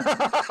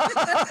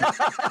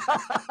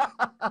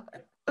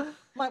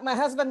 My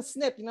husband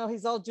Snip, you know,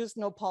 he's all juice,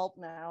 no pulp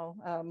now.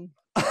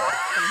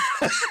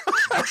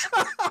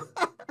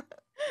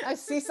 I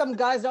see some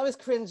guys always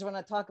cringe when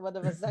I talk about the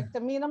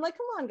vasectomy. And I'm like,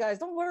 come on, guys,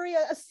 don't worry.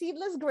 A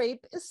seedless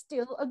grape is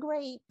still a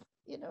grape,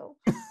 you know.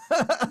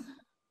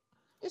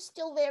 You're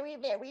still very,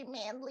 very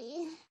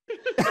manly.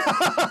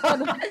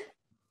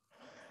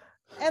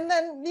 And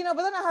then, you know,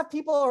 but then I have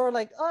people who are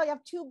like, oh, you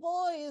have 2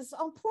 boys.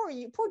 Oh, poor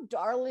you, poor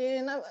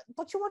darling.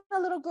 But you want a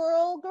little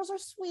girl. Girls are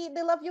sweet.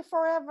 They love you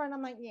forever. And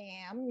I'm like,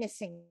 yeah, I'm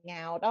missing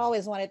out. I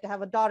always wanted to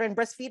have a daughter and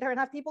breastfeed her and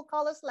have people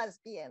call us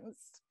lesbians.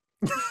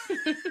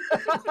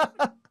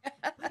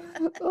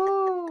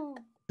 Oh.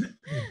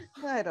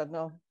 I don't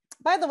know.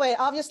 By the way,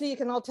 obviously, you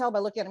can all tell by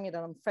looking at me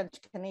that I'm French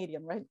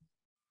Canadian, right?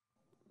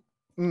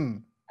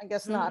 I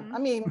guess not. I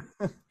mean,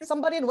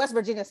 somebody in West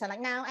Virginia said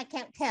like, no, I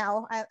can't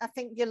tell. I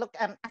think you look,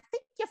 I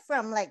think you're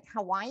from like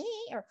Hawaii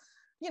or,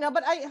 you know,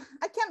 but I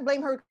can't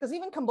blame her because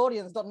even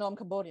Cambodians don't know I'm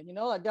Cambodian, you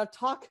know, like they'll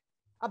talk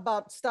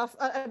about stuff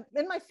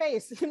in my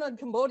face, you know, in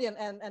Cambodian,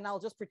 and I'll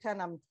just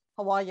pretend I'm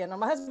Hawaiian. And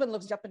my husband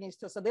looks Japanese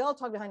too. So they all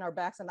talk behind our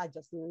backs and I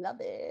just love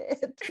it.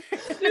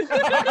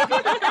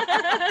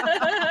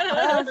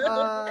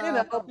 You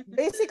know,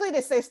 basically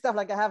they say stuff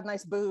like I have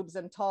nice boobs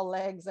and tall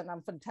legs and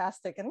I'm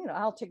fantastic. And, you know,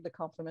 I'll take the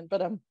compliment,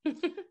 but you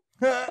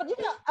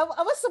know, I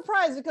was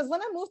surprised because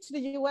when I moved to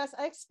the US,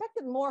 I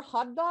expected more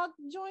hot dog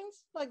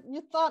joints. Like I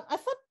thought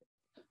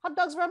hot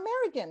dogs were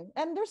American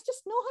and there's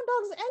just no hot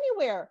dogs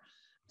anywhere.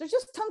 There's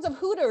just tons of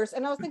Hooters.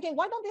 And I was thinking,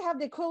 why don't they have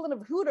the equivalent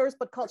of Hooters,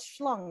 but called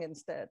schlong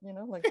instead? You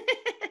know, like,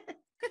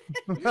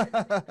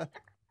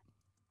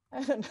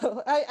 I don't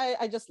know.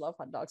 I just love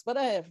hot dogs, but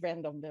I have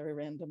very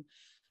random.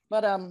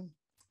 But I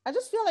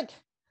just feel like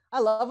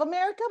I love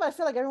America, but I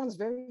feel like everyone's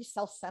very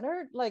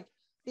self-centered. Like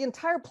the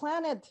entire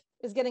planet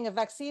is getting a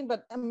vaccine,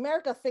 but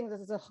America thinks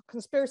this is a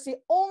conspiracy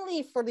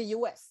only for the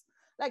US.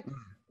 Like,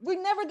 we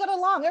never got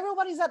along.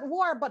 Everybody's at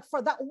war, but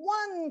for that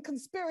one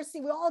conspiracy,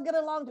 we all get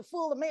along to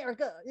fool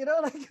America. You know,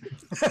 like,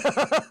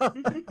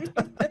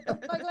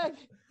 like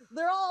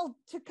they're all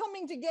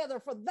coming together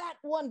for that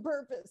one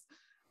purpose.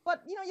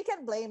 But you know, you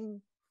can't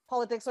blame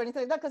politics or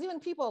anything like that because even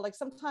people like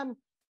sometimes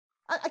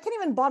I can't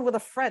even bond with a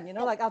friend. You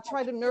know, like I'll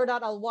try to nerd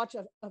out. I'll watch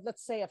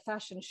let's say a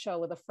fashion show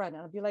with a friend,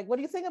 and I'll be like, "What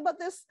do you think about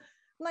this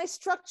nice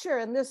structure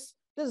and this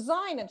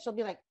design?" And she'll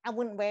be like, "I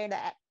wouldn't wear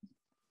that."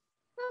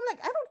 I'm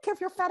like, I don't care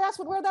if your fat ass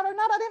would wear that or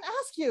not. I didn't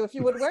ask you if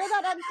you would wear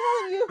that. I'm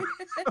telling you.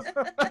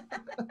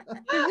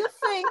 Do you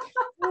think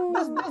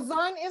this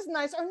design is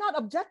nice or not?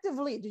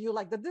 Objectively, do you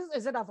like that?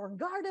 Is it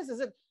avant-garde? Is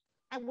it?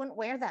 I wouldn't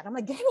wear that. I'm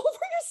like, get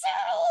over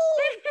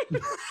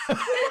yourself.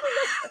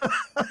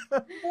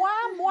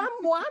 moi,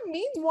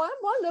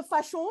 le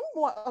fashion,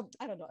 moi.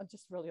 I don't know. I'm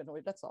just really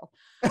annoyed. That's all.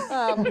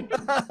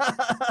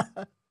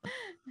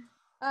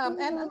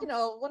 And you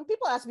know, when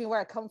people ask me where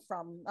I come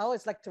from, I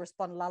always like to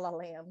respond, La La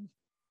Land.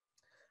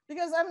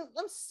 Because I'm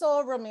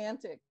so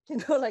romantic, you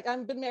know, like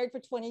I've been married for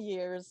 20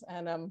 years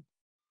and I'm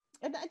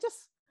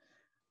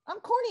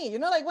corny, you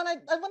know, like when I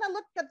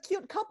look at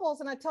cute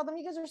couples and I tell them,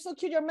 you guys are so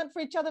cute, you're meant for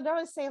each other, they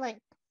always say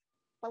like,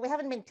 but we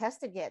haven't been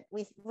tested yet.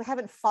 We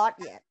haven't fought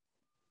yet.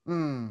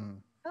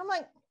 And I'm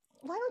like,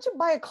 why don't you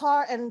buy a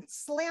car and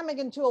slam it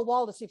into a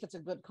wall to see if it's a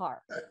good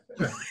car?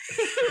 Because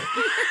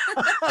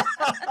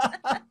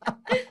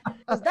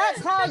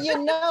that's how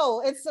you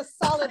know it's a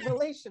solid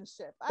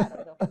relationship. I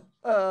don't know.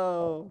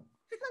 Oh.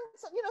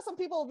 You know, some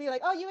people will be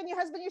like, oh, you and your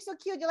husband, you're so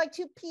cute. You're like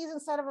 2 peas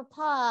inside of a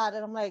pod.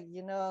 And I'm like,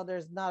 you know, have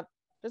you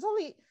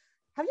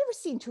ever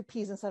seen 2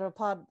 peas inside of a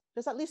pod?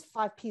 There's at least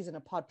 5 peas in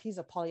a pod. Peas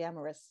are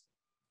polyamorous.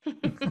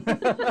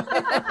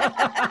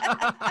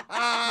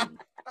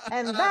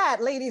 And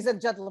that, ladies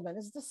and gentlemen,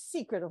 is the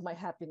secret of my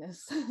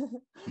happiness.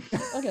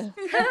 Okay.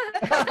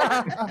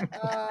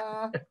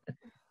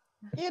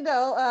 You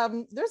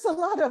know, there's a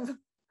lot of,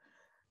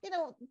 you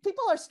know,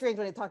 people are strange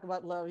when they talk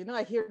about love. You know,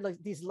 I hear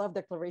like these love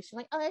declarations,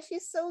 like, oh,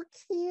 she's so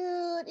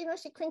cute. You know,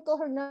 she crinkles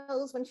her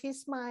nose when she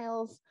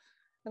smiles.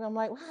 And I'm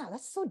like, wow,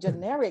 that's so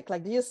generic.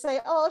 Like, do you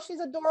say, oh, she's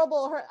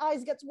adorable. Her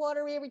eyes gets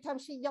watery every time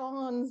she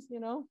yawns, you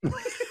know?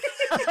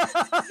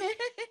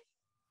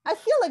 I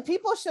feel like you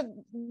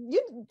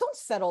don't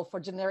settle for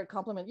generic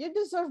compliment. You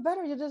deserve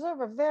better. You deserve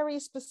a very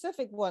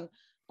specific one.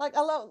 Like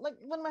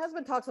when my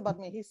husband talks about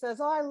me, he says,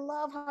 oh, I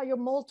love how your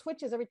mole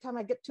twitches every time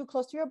I get too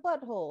close to your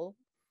butthole.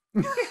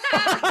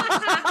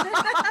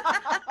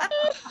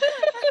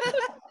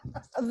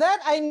 That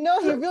I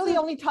know he really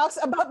only talks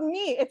about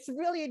me. It's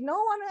really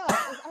no one else.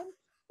 I'm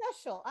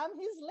special. I'm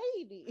his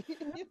lady. You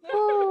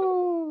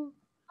know?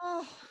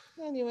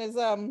 Anyways,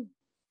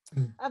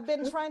 I've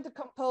been trying to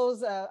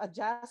compose a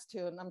jazz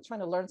tune. I'm trying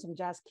to learn some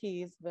jazz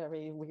keys.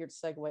 Very weird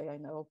segue, I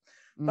know,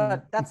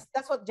 but that's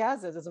what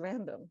jazz is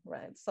random,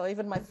 right? So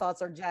even my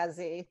thoughts are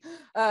jazzy.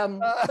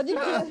 But you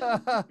know,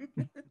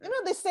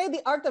 they say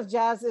the art of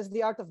jazz is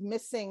the art of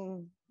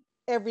missing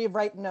every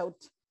right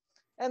note,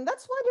 and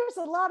that's why there's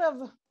a lot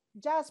of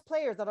jazz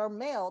players that are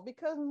male,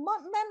 because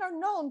men are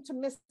known to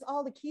miss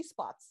all the key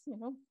spots, you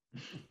know.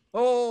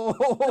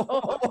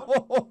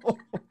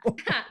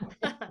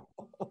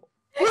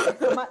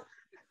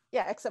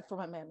 Except for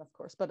my man, of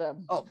course, but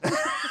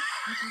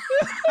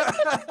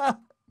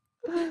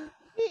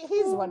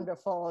he's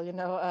wonderful, you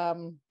know.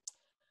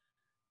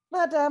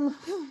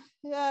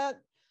 Yeah,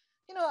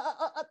 you know,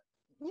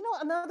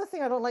 another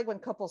thing I don't like when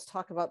couples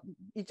talk about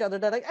each other,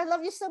 they're like, I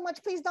love you so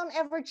much, please don't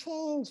ever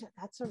change.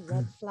 That's a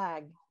red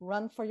flag.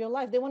 Run for your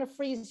life. They want to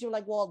freeze you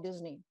like Walt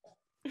Disney.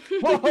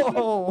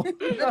 Whoa!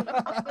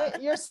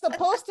 You're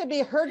supposed to be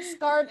hurt,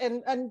 scarred,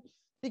 and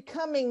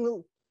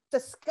becoming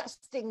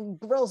disgusting,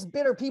 gross,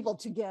 bitter people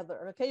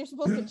together. Okay, you're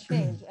supposed to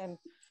change. And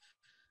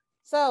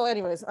so,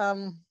 anyways,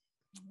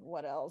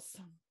 what else?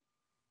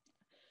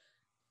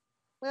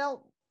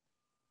 Well,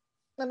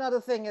 another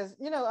thing is,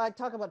 I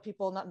talk about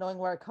people not knowing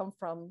where I come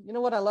from. You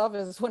know what I love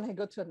is when I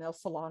go to a nail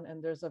salon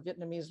and there's a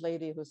Vietnamese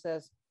lady who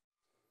says,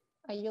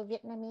 "Are you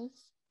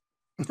Vietnamese?"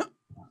 And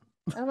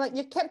I'm like,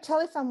 "You can't tell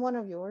if I'm one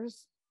of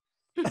yours."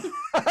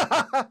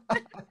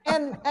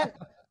 and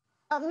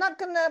I'm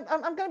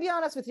gonna be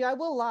honest with you. I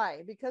will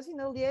lie because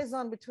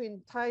liaison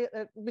between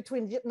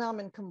Vietnam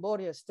and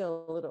Cambodia is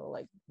still a little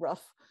like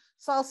rough.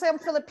 So I'll say I'm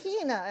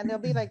Filipina, and they'll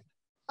be like,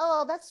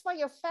 "Oh, that's why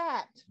you're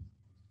fat."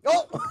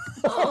 Oh.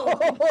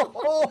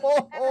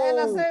 And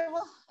I say,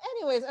 "Well,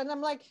 anyways," and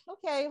I'm like,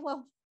 "Okay,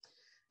 well."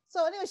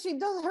 So anyway, she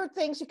does her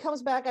thing. She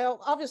comes back.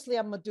 Obviously,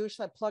 I'm a douche.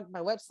 I plugged my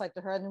website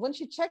to her, and when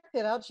she checked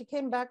it out, she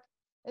came back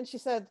and she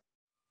said,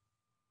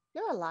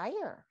 "You're a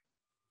liar.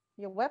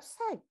 Your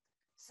website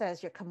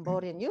says you're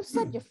Cambodian. You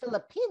said you're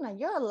Filipina.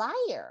 You're a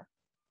liar."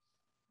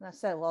 And I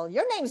said, "Well,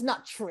 your name's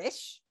not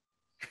Trish."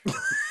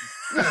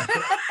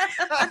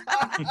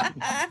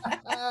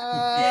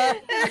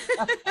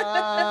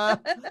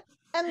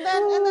 And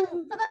then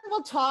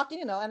we'll talk,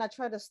 and I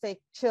try to stay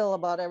chill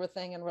about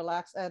everything and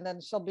relax. And then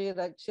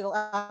she'll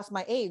ask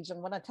my age.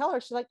 And when I tell her,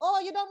 she's like, "Oh,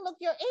 you don't look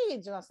your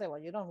age." And I'll say, "Well,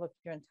 you don't look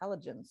your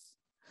intelligence."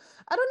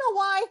 I don't know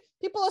why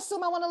people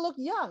assume I want to look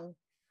young.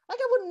 Like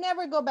I would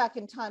never go back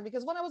in time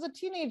because when I was a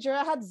teenager,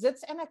 I had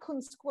zits and I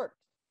couldn't squirt.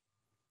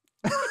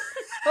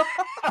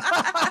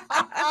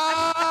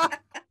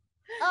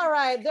 All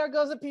right, there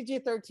goes a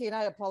PG-13.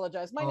 I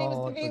apologize. My name is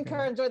Davine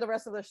Ker. Enjoy the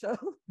rest of the show.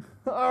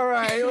 All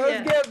right,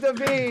 let's give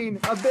Davine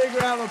a big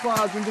round of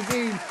applause. And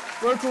Davine,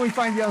 where can we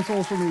find you on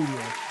social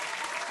media?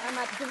 I'm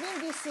at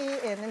Davine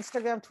DC in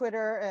Instagram,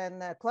 Twitter,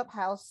 and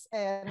Clubhouse.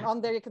 And on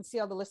there, you can see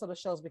all the list of the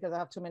shows because I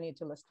have too many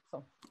to list.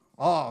 So.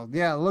 Oh,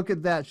 yeah, look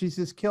at that. She's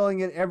just killing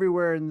it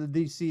everywhere in the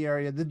DC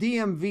area. The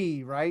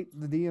DMV, right?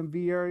 The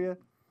DMV area?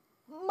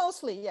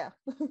 Mostly, yeah.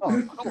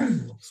 Oh,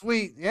 cool.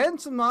 Sweet.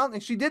 And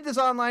she did this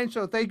online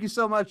show. Thank you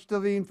so much,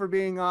 Davine, for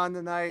being on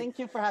tonight. Thank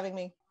you for having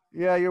me.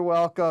 Yeah, you're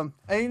welcome.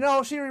 And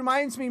she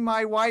reminds me,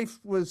 my wife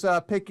was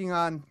picking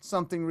on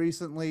something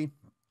recently.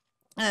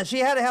 She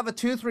had to have a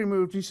tooth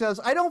removed. She says,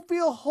 "I don't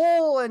feel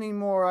whole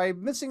anymore.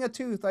 I'm missing a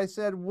tooth." I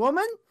said,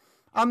 "Woman,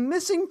 I'm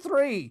missing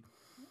 3.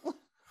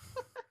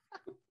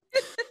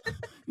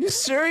 You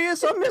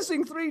serious? I'm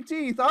missing 3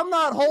 teeth. I'm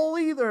not whole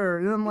either."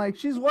 And I'm like,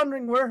 she's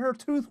wondering where her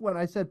tooth went.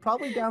 I said,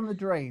 "Probably down the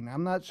drain."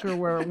 I'm not sure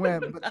where it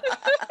went. But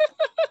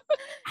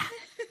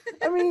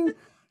I mean,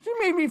 she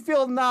made me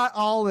feel not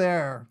all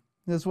there.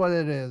 Is what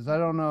it is. I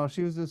don't know.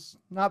 She was just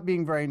not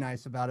being very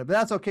nice about it. But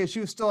that's okay. She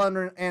was still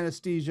under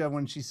anesthesia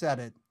when she said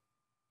it.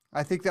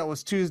 I think that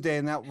was Tuesday,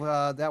 and that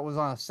was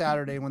on a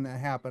Saturday when that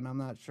happened. I'm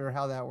not sure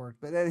how that worked.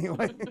 But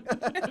anyway.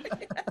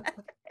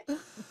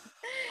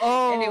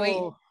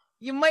 Anyway.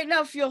 You might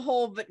not feel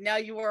whole, but now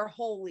you are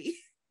holy.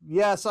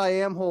 Yes, I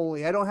am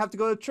holy. I don't have to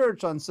go to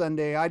church on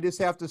Sunday.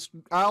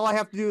 All I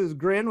have to do is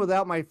grin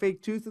without my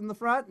fake tooth in the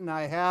front, and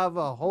I have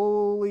a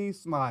holy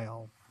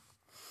smile.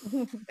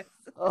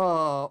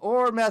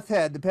 Or meth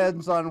head,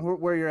 depends on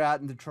where you're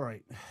at in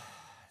Detroit.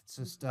 It's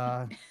just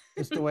the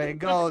way it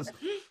goes.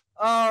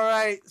 All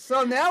right,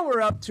 so now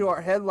we're up to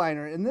our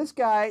headliner, and this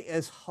guy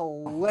is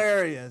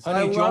hilarious.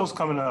 Honey, Joel's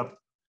coming up.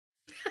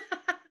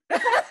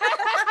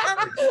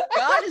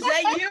 God, is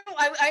that you?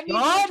 I knew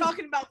you were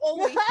talking about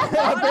holy.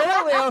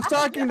 Apparently, I was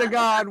talking to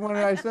God when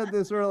I said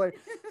this earlier.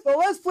 So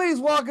let's please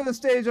welcome to the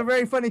stage a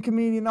very funny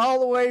comedian all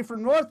the way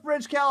from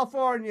Northbridge,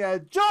 California,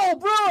 Joel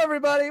Brill,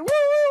 everybody. Woo,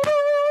 woo, woo,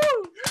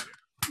 woo.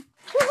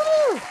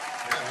 Woo-hoo.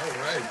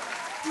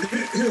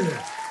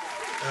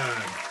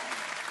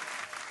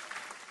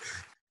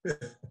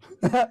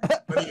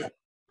 Honey,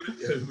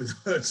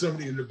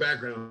 somebody in the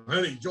background.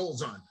 Honey,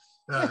 Joel's on.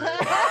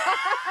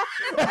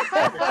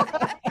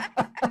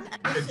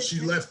 And she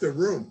left the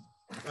room.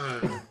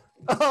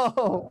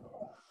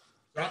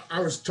 I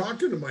was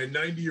talking to my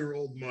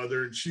 90-year-old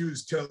mother, and she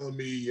was telling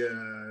me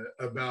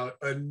about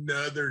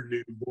another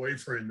new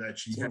boyfriend that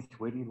she had.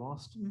 Waiting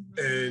lost.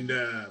 And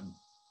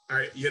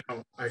I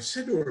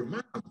said to her,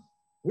 "Mom,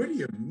 where do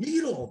you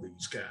meet all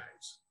these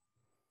guys?"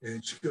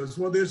 And she goes,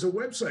 "Well, there's a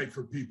website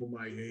for people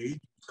my age.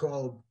 It's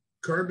called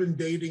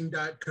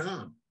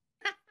carbondating.com.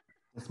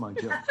 That's my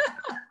joke.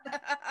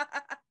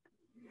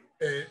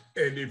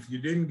 And if you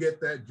didn't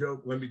get that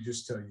joke, let me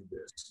just tell you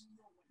this.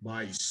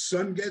 My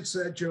son gets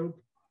that joke.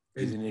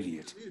 He's an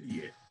idiot.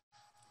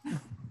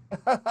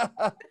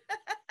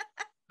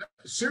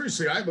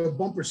 Seriously, I have a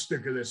bumper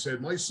sticker that said,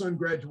 "My son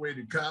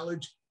graduated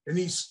college and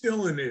he's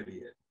still an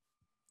idiot."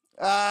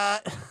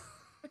 I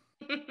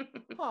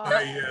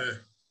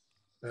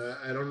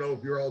don't know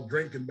if you're all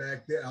drinking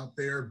out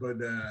there, but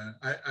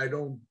I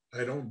don't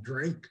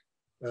drink.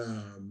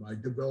 I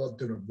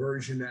developed an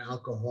aversion to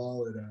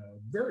alcohol at a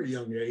very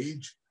young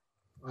age.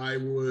 I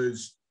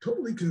was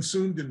totally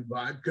consumed in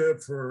vodka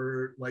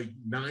for like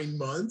 9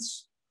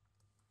 months.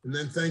 And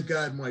then thank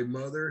God my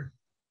mother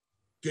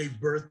gave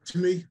birth to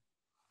me.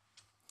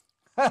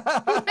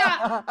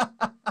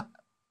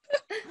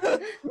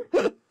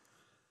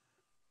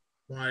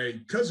 My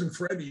cousin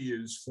Freddie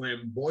is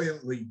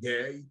flamboyantly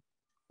gay,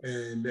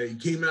 and he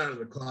came out of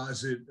the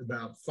closet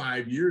about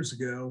 5 years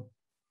ago.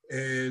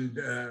 And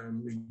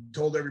he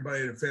told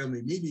everybody at a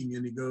family meeting,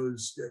 and he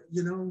goes,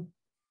 you know,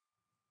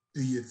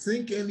 do you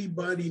think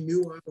anybody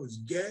knew I was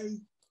gay?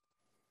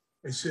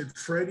 I said,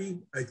 Freddie,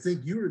 I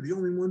think you were the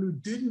only one who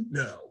didn't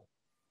know.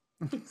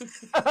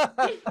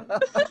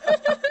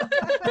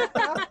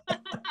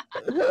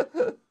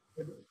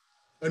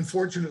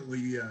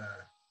 Unfortunately,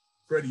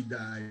 Freddie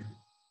died,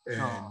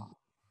 and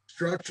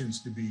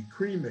instructions to be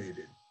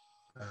cremated.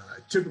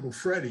 Typical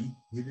Freddie,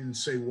 he didn't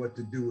say what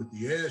to do with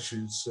the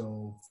ashes.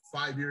 So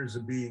 5 years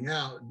of being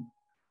out,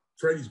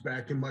 Freddie's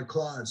back in my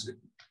closet.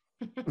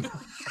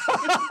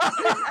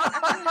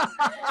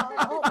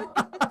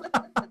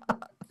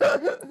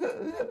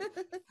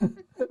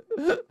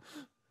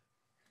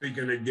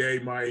 Speaking of gay,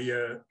 my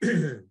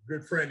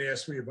good friend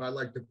asked me if I'd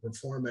like to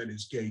perform at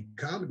his gay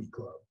comedy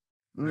club.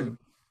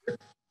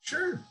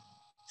 Sure.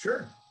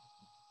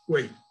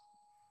 Wait,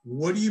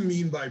 what do you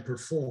mean by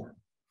perform?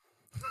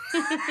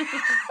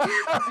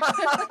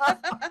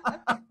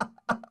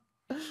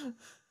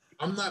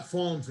 I'm not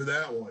falling for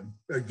that one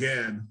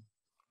again.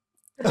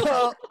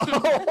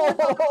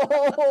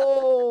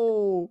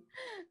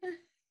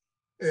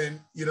 And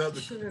you know,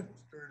 during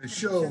the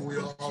show, we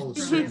all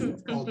sit in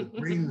what's called the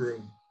green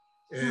room.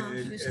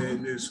 And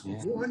this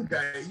one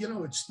guy, you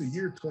know, it's the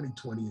year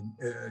 2020,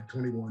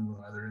 21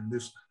 rather, and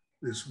this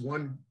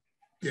one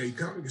gay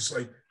comic is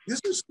like,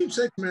 isn't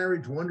same-sex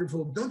marriage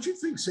wonderful? Don't you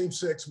think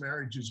same-sex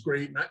marriage is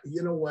great? And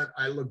you know what?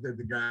 I looked at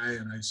the guy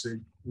and I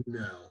said,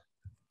 no,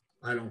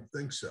 I don't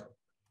think so.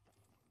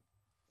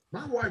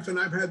 My wife and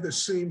I've had the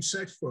same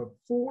sex for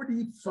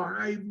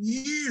 45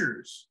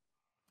 years.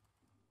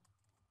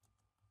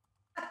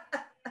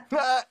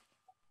 My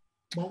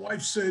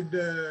wife said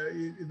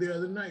the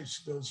other night,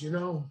 she goes, you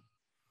know,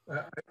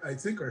 I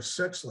think our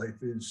sex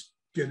life is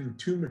getting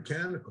too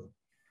mechanical.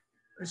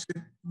 I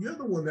said, you're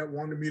the one that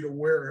wanted me to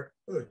wear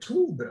a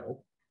tool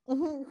belt. I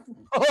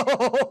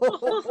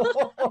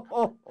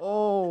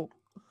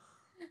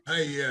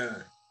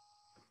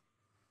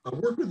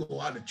work with a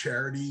lot of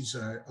charities.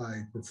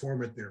 I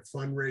perform at their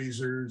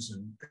fundraisers,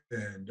 and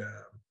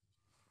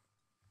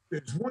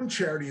there's one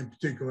charity in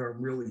particular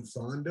I'm really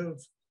fond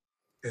of,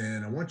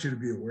 and I want you to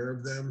be aware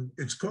of them.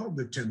 It's called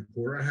the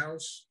Tempura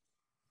House.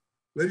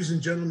 Ladies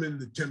and gentlemen,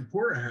 the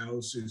Tempura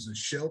House is a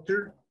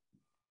shelter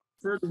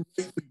for the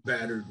lately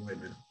battered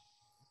women.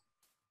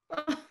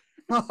 I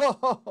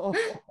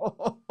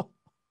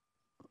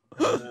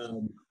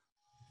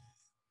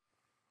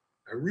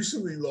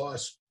recently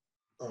lost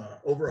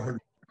over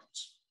 100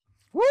 pounds.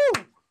 Woo!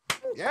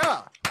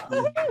 Yeah.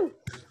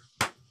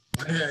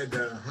 I had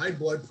high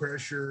blood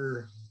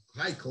pressure,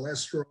 high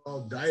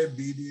cholesterol,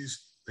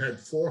 diabetes, had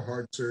 4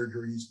 heart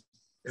surgeries,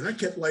 and I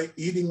kept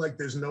eating like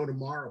there's no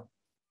tomorrow.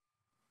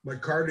 My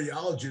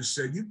cardiologist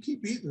said, you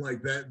keep eating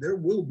like that, there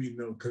will be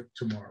no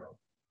tomorrow.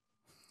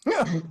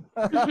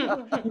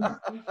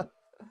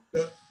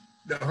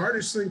 The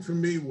hardest thing for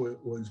me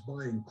was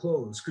buying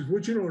clothes, because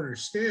what you don't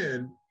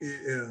understand,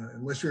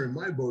 unless you're in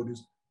my boat,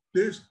 is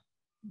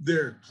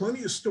there are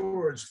plenty of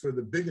stores for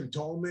the big and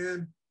tall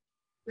man.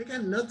 They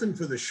got nothing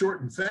for the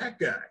short and fat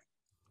guy.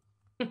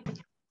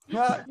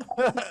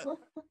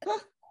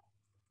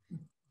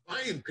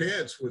 Buying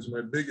pants was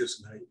my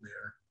biggest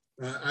nightmare.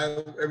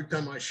 Every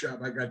time I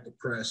shop, I got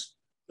depressed.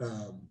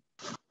 I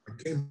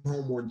came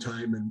home one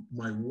time and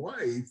my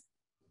wife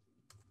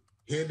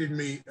handed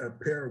me a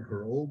pair of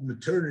her old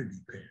maternity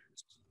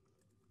pants.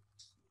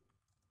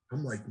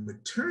 I'm like,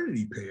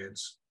 maternity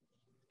pants?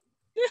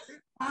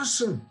 They're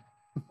awesome.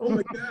 Oh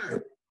my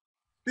God.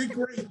 They're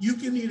great. You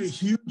can eat a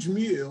huge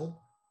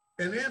meal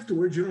and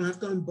afterwards you don't have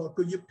to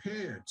unbuckle your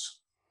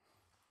pants.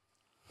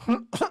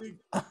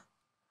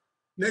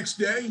 Next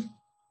day,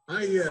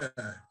 I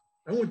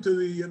went to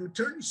the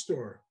maternity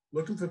store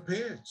looking for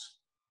pants.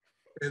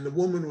 And the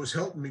woman was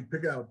helping me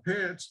pick out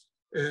pants.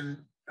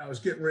 And I was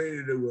getting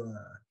ready to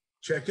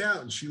check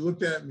out. And she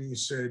looked at me and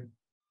said,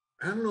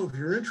 I don't know if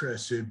you're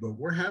interested, but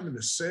we're having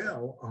a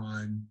sale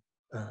on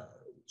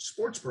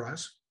sports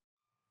bras.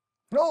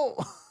 No.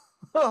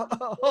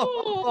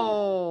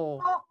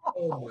 Oh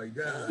my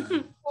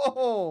God.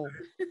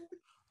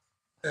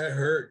 That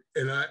hurt.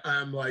 And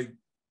I'm like,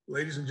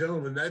 ladies and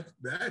gentlemen,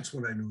 that's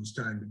when I knew it was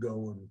time to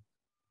go and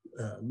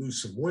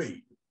lose some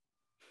weight.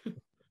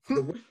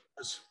 The weight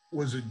loss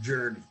was a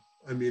journey.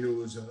 I mean, it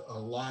was a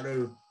lot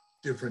of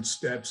different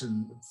steps.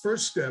 And the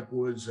first step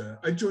was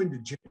I joined the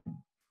gym.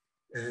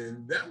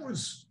 And that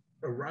was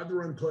a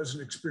rather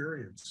unpleasant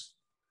experience.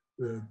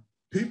 The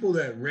people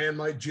that ran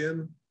my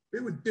gym, they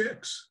were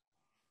dicks.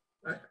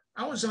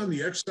 I was on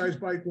the exercise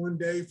bike one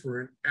day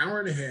for an hour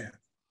and a half.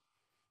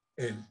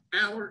 An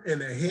hour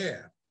and a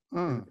half.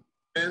 And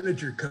the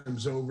manager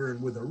comes over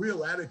and with a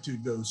real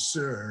attitude goes,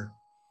 sir,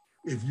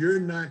 if you're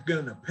not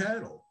gonna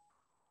pedal,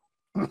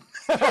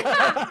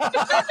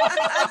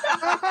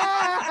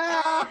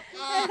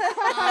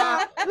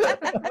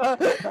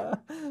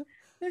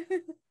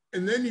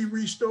 And then he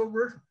reached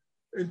over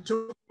and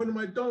took one of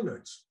my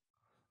donuts.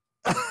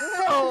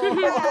 Oh.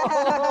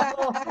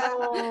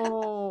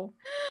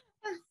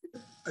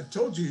 I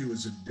told you he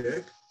was a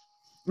dick.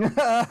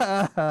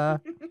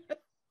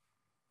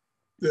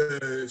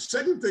 The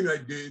second thing I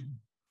did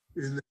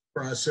in the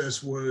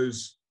process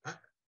was, I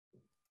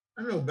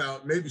don't know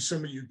about, maybe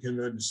some of you can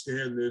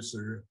understand this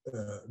or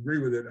agree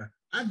with it.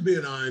 I've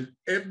been on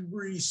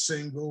every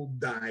single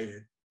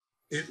diet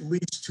at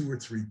least 2 or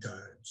 3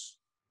 times.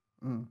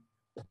 Mm.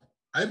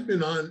 I've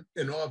been on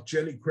and off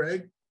Jenny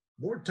Craig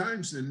more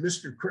times than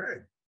Mr.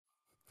 Craig.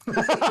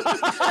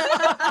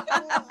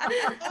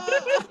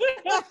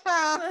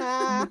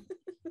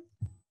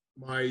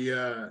 My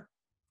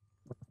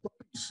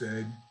buddy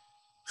said,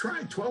 try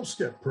a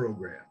 12-step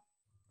program.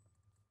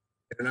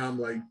 And I'm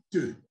like,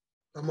 dude,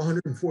 I'm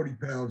 140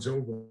 pounds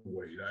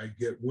overweight. I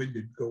get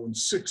winded going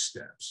 6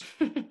 steps.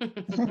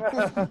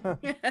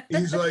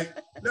 He's like,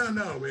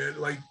 no, man,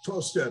 like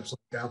 12 steps,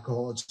 like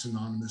Alcoholics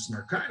Anonymous,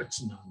 Narcotics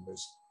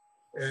Anonymous.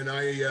 And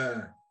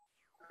I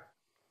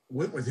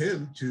went with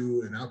him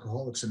to an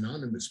Alcoholics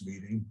Anonymous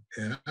meeting.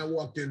 And I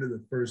walked into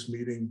the first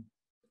meeting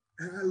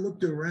and I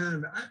looked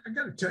around. I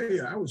got to tell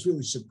you, I was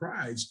really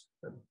surprised.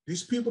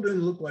 These people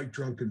didn't look like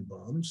drunken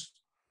bums.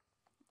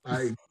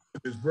 I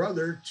took his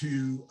brother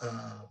to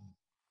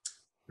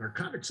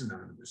Narcotics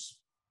Anonymous.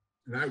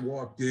 And I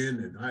walked in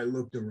and I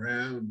looked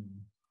around.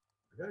 And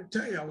I got to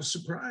tell you, I was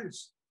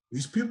surprised.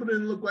 These people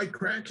didn't look like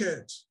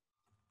crackheads.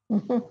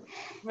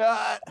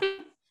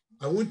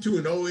 I went to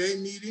an OA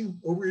meeting,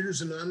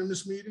 Overeaters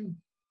Anonymous meeting.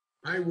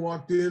 I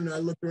walked in, I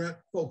looked around.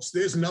 Folks,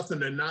 there's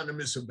nothing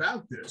anonymous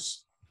about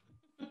this.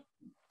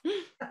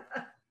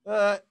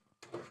 I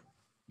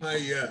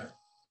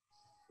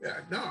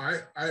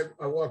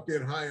walked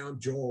in, hi, I'm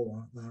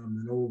Joel,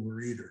 I'm an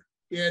overeater.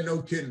 Yeah,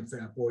 no kidding,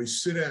 fat boy,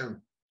 sit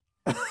down.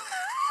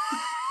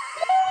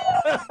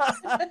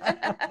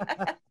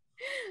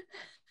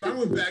 I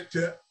went back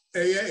to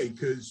AA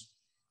because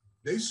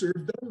they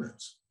serve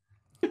donuts.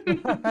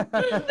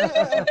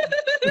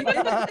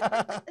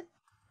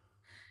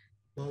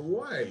 My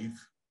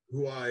wife,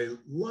 who I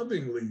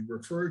lovingly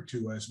refer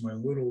to as my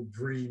little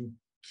dream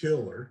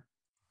killer,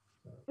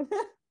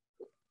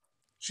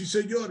 she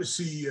said, you ought to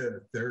see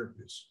a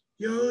therapist.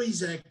 You know,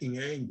 he's acting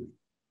angry.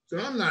 So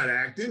I'm not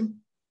acting.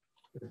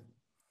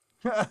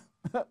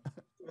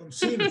 I'm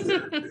seeing a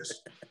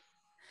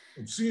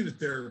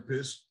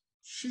therapist.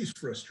 She's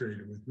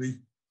frustrated with me.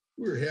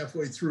 We were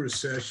halfway through a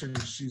session.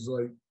 She's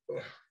like,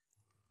 oh,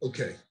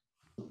 okay,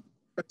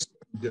 that's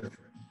different.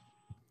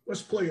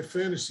 Let's play a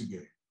fantasy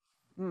game.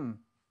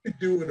 You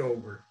do it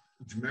over.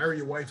 Would you marry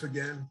your wife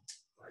again?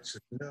 I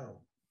said,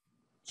 no.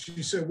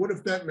 She said, what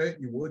if that meant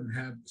you wouldn't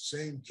have the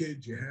same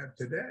kids you have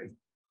today?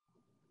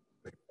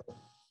 Like, oh,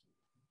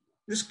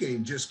 this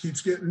game just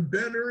keeps getting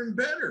better and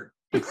better.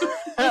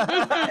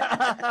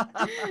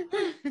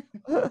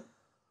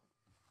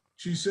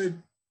 She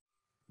said,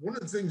 one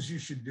of the things you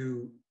should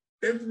do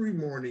every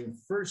morning,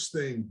 first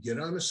thing, get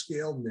on a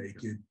scale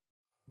naked,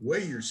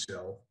 weigh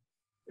yourself,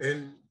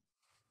 and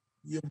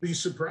you'll be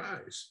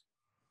surprised.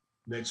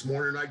 Next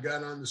morning, I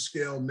got on the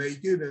scale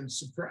naked and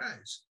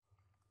surprised.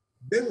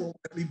 They won't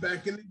let me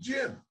back in the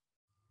gym.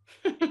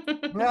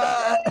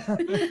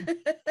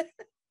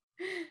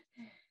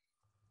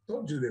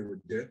 Told you they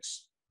were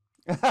dicks.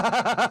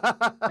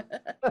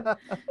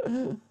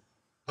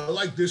 I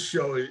like this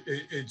show.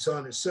 It's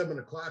on at 7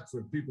 o'clock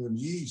for people in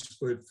the East,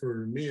 but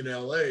for me in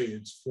LA,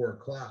 it's 4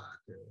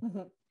 o'clock.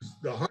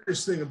 The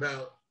hardest thing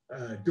about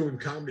doing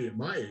comedy at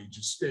my age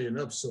is staying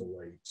up so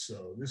late.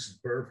 So this is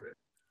perfect.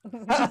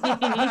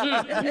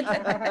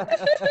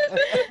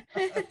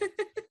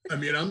 I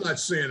mean, I'm not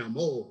saying I'm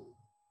old,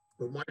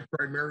 but my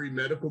primary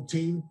medical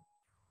team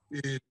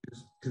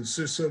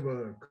consists of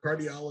a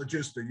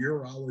cardiologist, a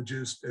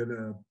urologist, and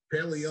a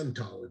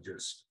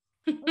paleontologist.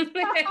 And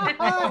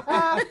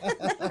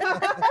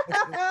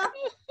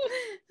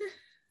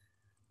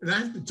I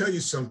have to tell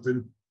you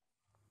something.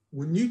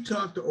 When you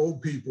talk to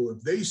old people,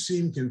 if they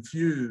seem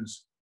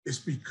confused, it's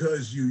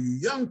because you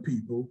young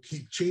people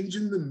keep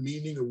changing the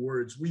meaning of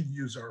words we've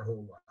used our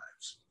whole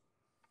lives.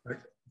 I'll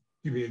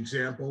give you an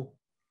example.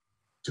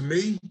 To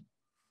me,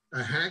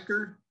 a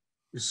hacker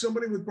is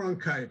somebody with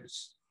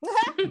bronchitis.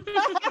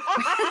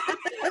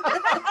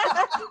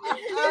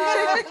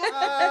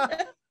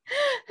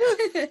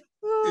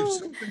 If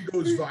something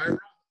goes viral,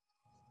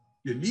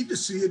 you need to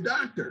see a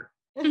doctor.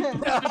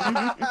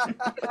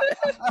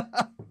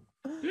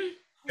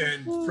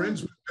 And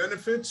friends with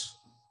benefits,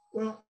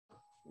 well,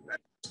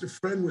 that's a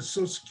friend with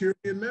Social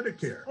Security and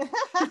Medicare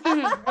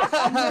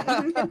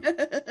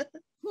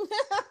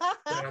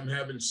that I'm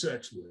having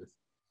sex with.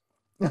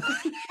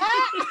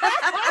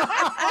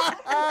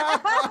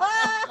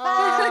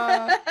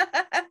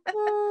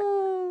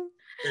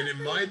 And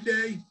in my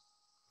day,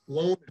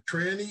 blowing a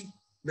tranny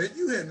meant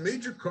you had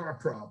major car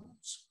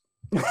problems.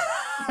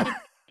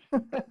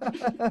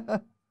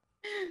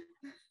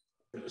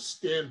 going to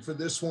stand for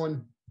this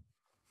one.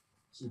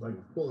 See if I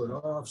can pull it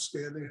off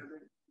standing.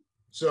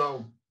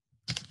 So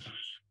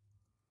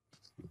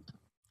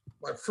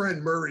my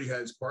friend Murray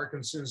has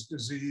Parkinson's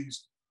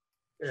disease,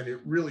 and it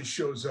really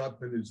shows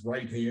up in his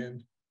right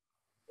hand.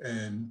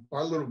 And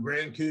our little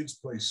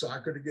grandkids play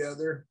soccer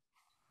together.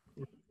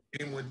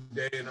 And one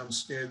day, and I'm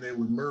standing there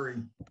with Murray.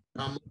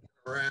 I'm looking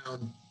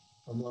around.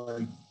 I'm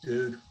like,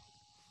 dude,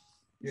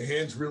 your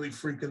hand's really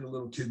freaking the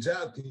little kids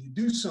out. Can you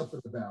do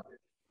something about it?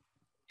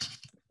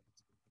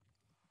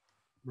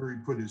 Murray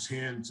put his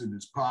hands in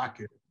his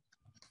pocket.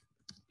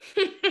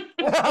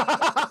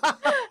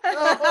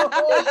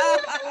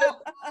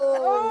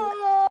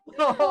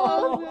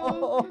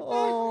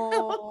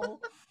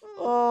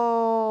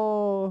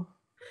 Oh.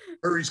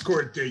 Murray's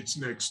court date's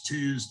next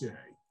Tuesday.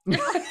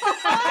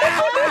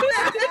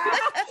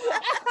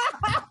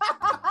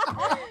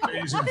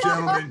 Ladies and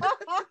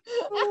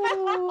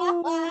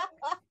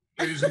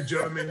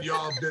gentlemen,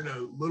 y'all have been a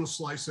little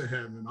slice of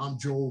heaven. I'm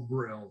Joel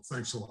Brill.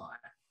 Thanks a lot.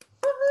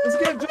 Let's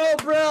give Joel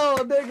Brill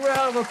a big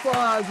round of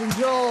applause. And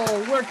Joel,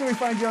 where can we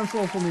find you on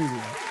social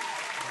media?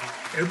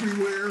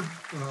 Everywhere,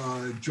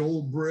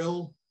 Joel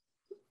Brill,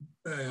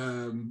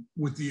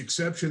 with the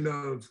exception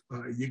of,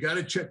 you got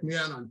to check me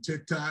out on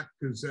TikTok,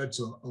 because that's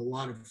a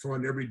lot of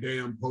fun. Every day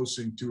I'm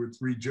posting 2 or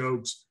 3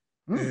 jokes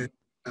and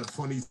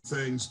funny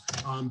things.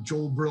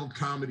 Joel Brill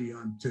Comedy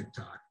on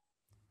TikTok.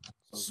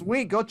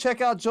 Sweet. Go check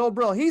out Joel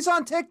Brill. He's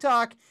on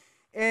TikTok,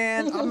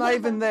 and I'm not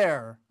even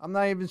there. I'm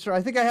not even sure.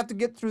 I think I have to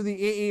get through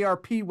the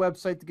AARP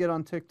website to get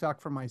on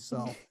TikTok for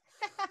myself.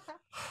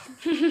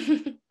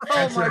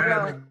 Oh, my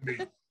God.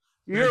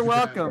 You're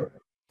welcome.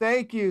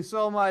 Thank you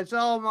so much.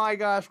 Oh, my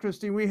gosh,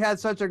 Kristine. We had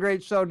such a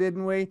great show,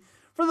 didn't we?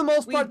 For the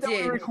most part, that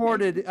we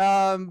recorded.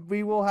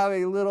 We will have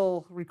a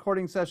little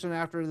recording session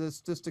after this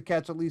just to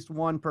catch at least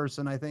one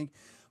person, I think.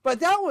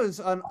 But that was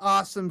an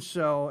awesome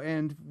show,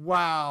 and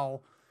wow.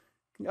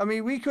 I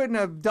mean, we couldn't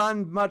have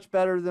done much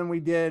better than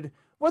we did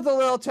with a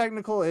little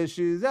technical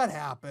issues. That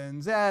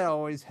happens. That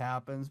always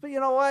happens. But you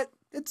know what?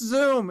 It's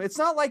Zoom. It's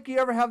not like you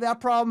ever have that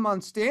problem on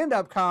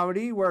stand-up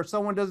comedy where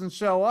someone doesn't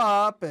show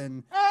up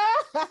and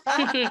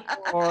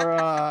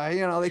or,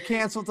 you know, they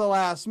cancel at the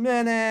last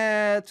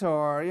minute,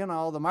 or, you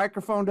know, the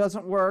microphone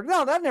doesn't work.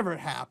 No, that never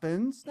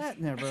happens. That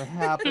never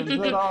happens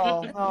at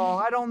all.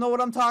 No, I don't know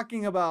what I'm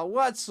talking about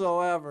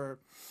whatsoever.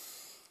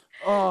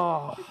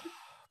 Oh.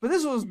 But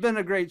this has been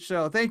a great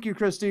show. Thank you,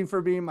 Kristine,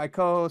 for being my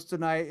co-host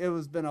tonight. It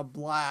has been a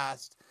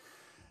blast.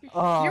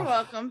 You're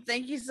welcome.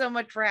 Thank you so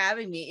much for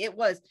having me. It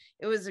was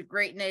a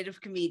great night of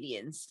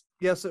comedians.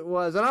 Yes, it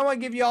was. And I want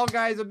to give you all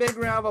guys a big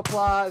round of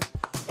applause.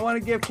 I want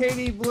to give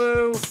Katie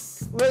Blue,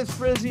 Liz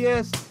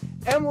Frisius,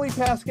 Emily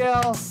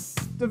Pascal,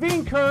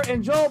 Davine Ker,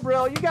 and Joel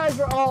Brill. You guys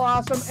are all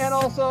awesome. And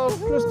also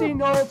Kristine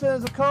Knowlton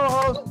as a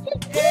co-host,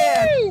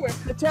 and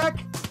the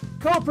tech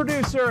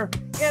co-producer,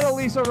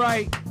 Anneliese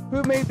Wright,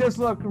 who made this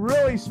look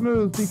really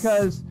smooth,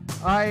 because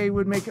I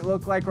would make it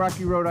look like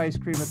Rocky Road ice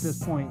cream at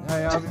this point.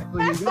 I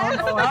obviously don't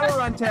know how to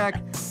run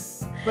tech,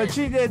 but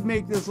she did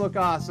make this look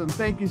awesome.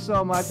 Thank you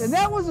so much. And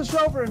that was the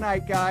show for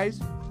tonight, guys.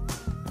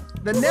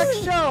 The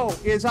next show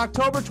is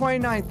October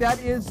 29th. That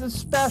is the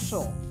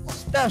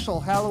special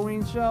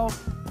Halloween show.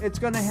 It's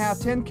going to have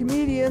 10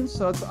 comedians,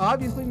 so it's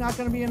obviously not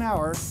going to be an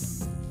hour,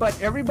 but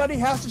everybody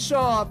has to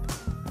show up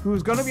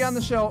who's going to be on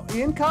the show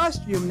in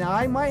costume. Now,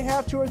 I might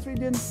have 2 or 3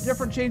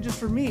 different changes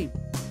for me,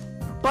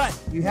 but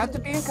you have to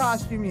be in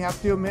costume. You have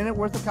to do a minute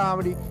worth of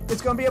comedy.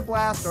 It's going to be a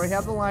blast. I already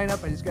have the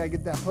lineup. I just got to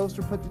get that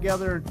poster put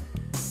together.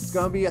 It's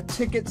going to be a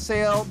ticket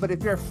sale, but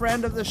if you're a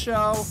friend of the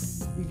show,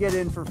 you get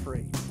in for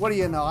free. What do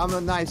you know? I'm a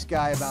nice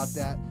guy about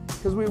that,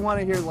 because we want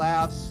to hear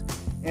laughs,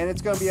 and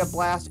it's going to be a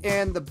blast.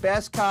 And the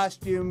best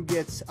costume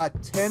gets a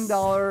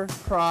 $10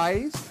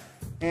 prize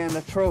and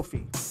a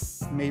trophy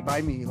made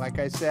by me. Like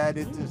I said,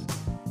 it's just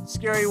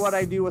scary what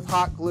I do with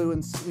hot glue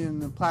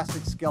and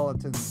plastic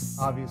skeletons.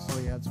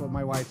 Obviously, that's what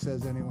my wife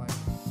says anyway.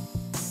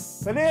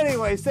 But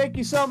anyways, thank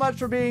you so much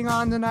for being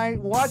on tonight,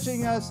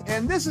 watching us,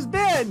 and this has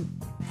been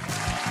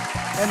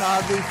an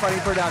Oddly Funny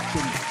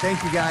production.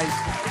 Thank you, guys.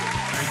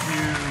 Thank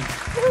you.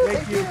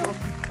 Thank you.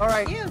 All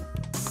right. Thank you.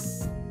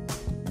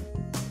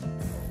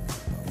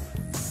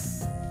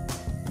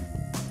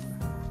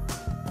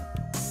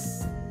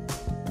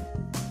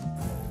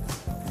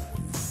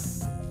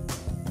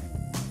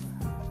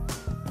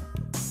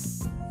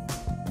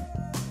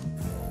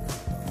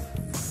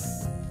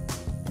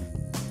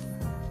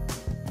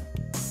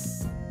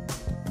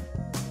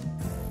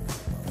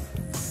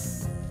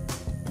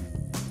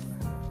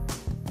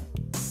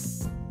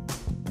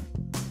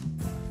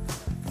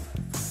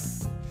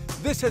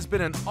 This has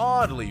been an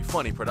Oddly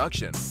Funny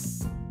production.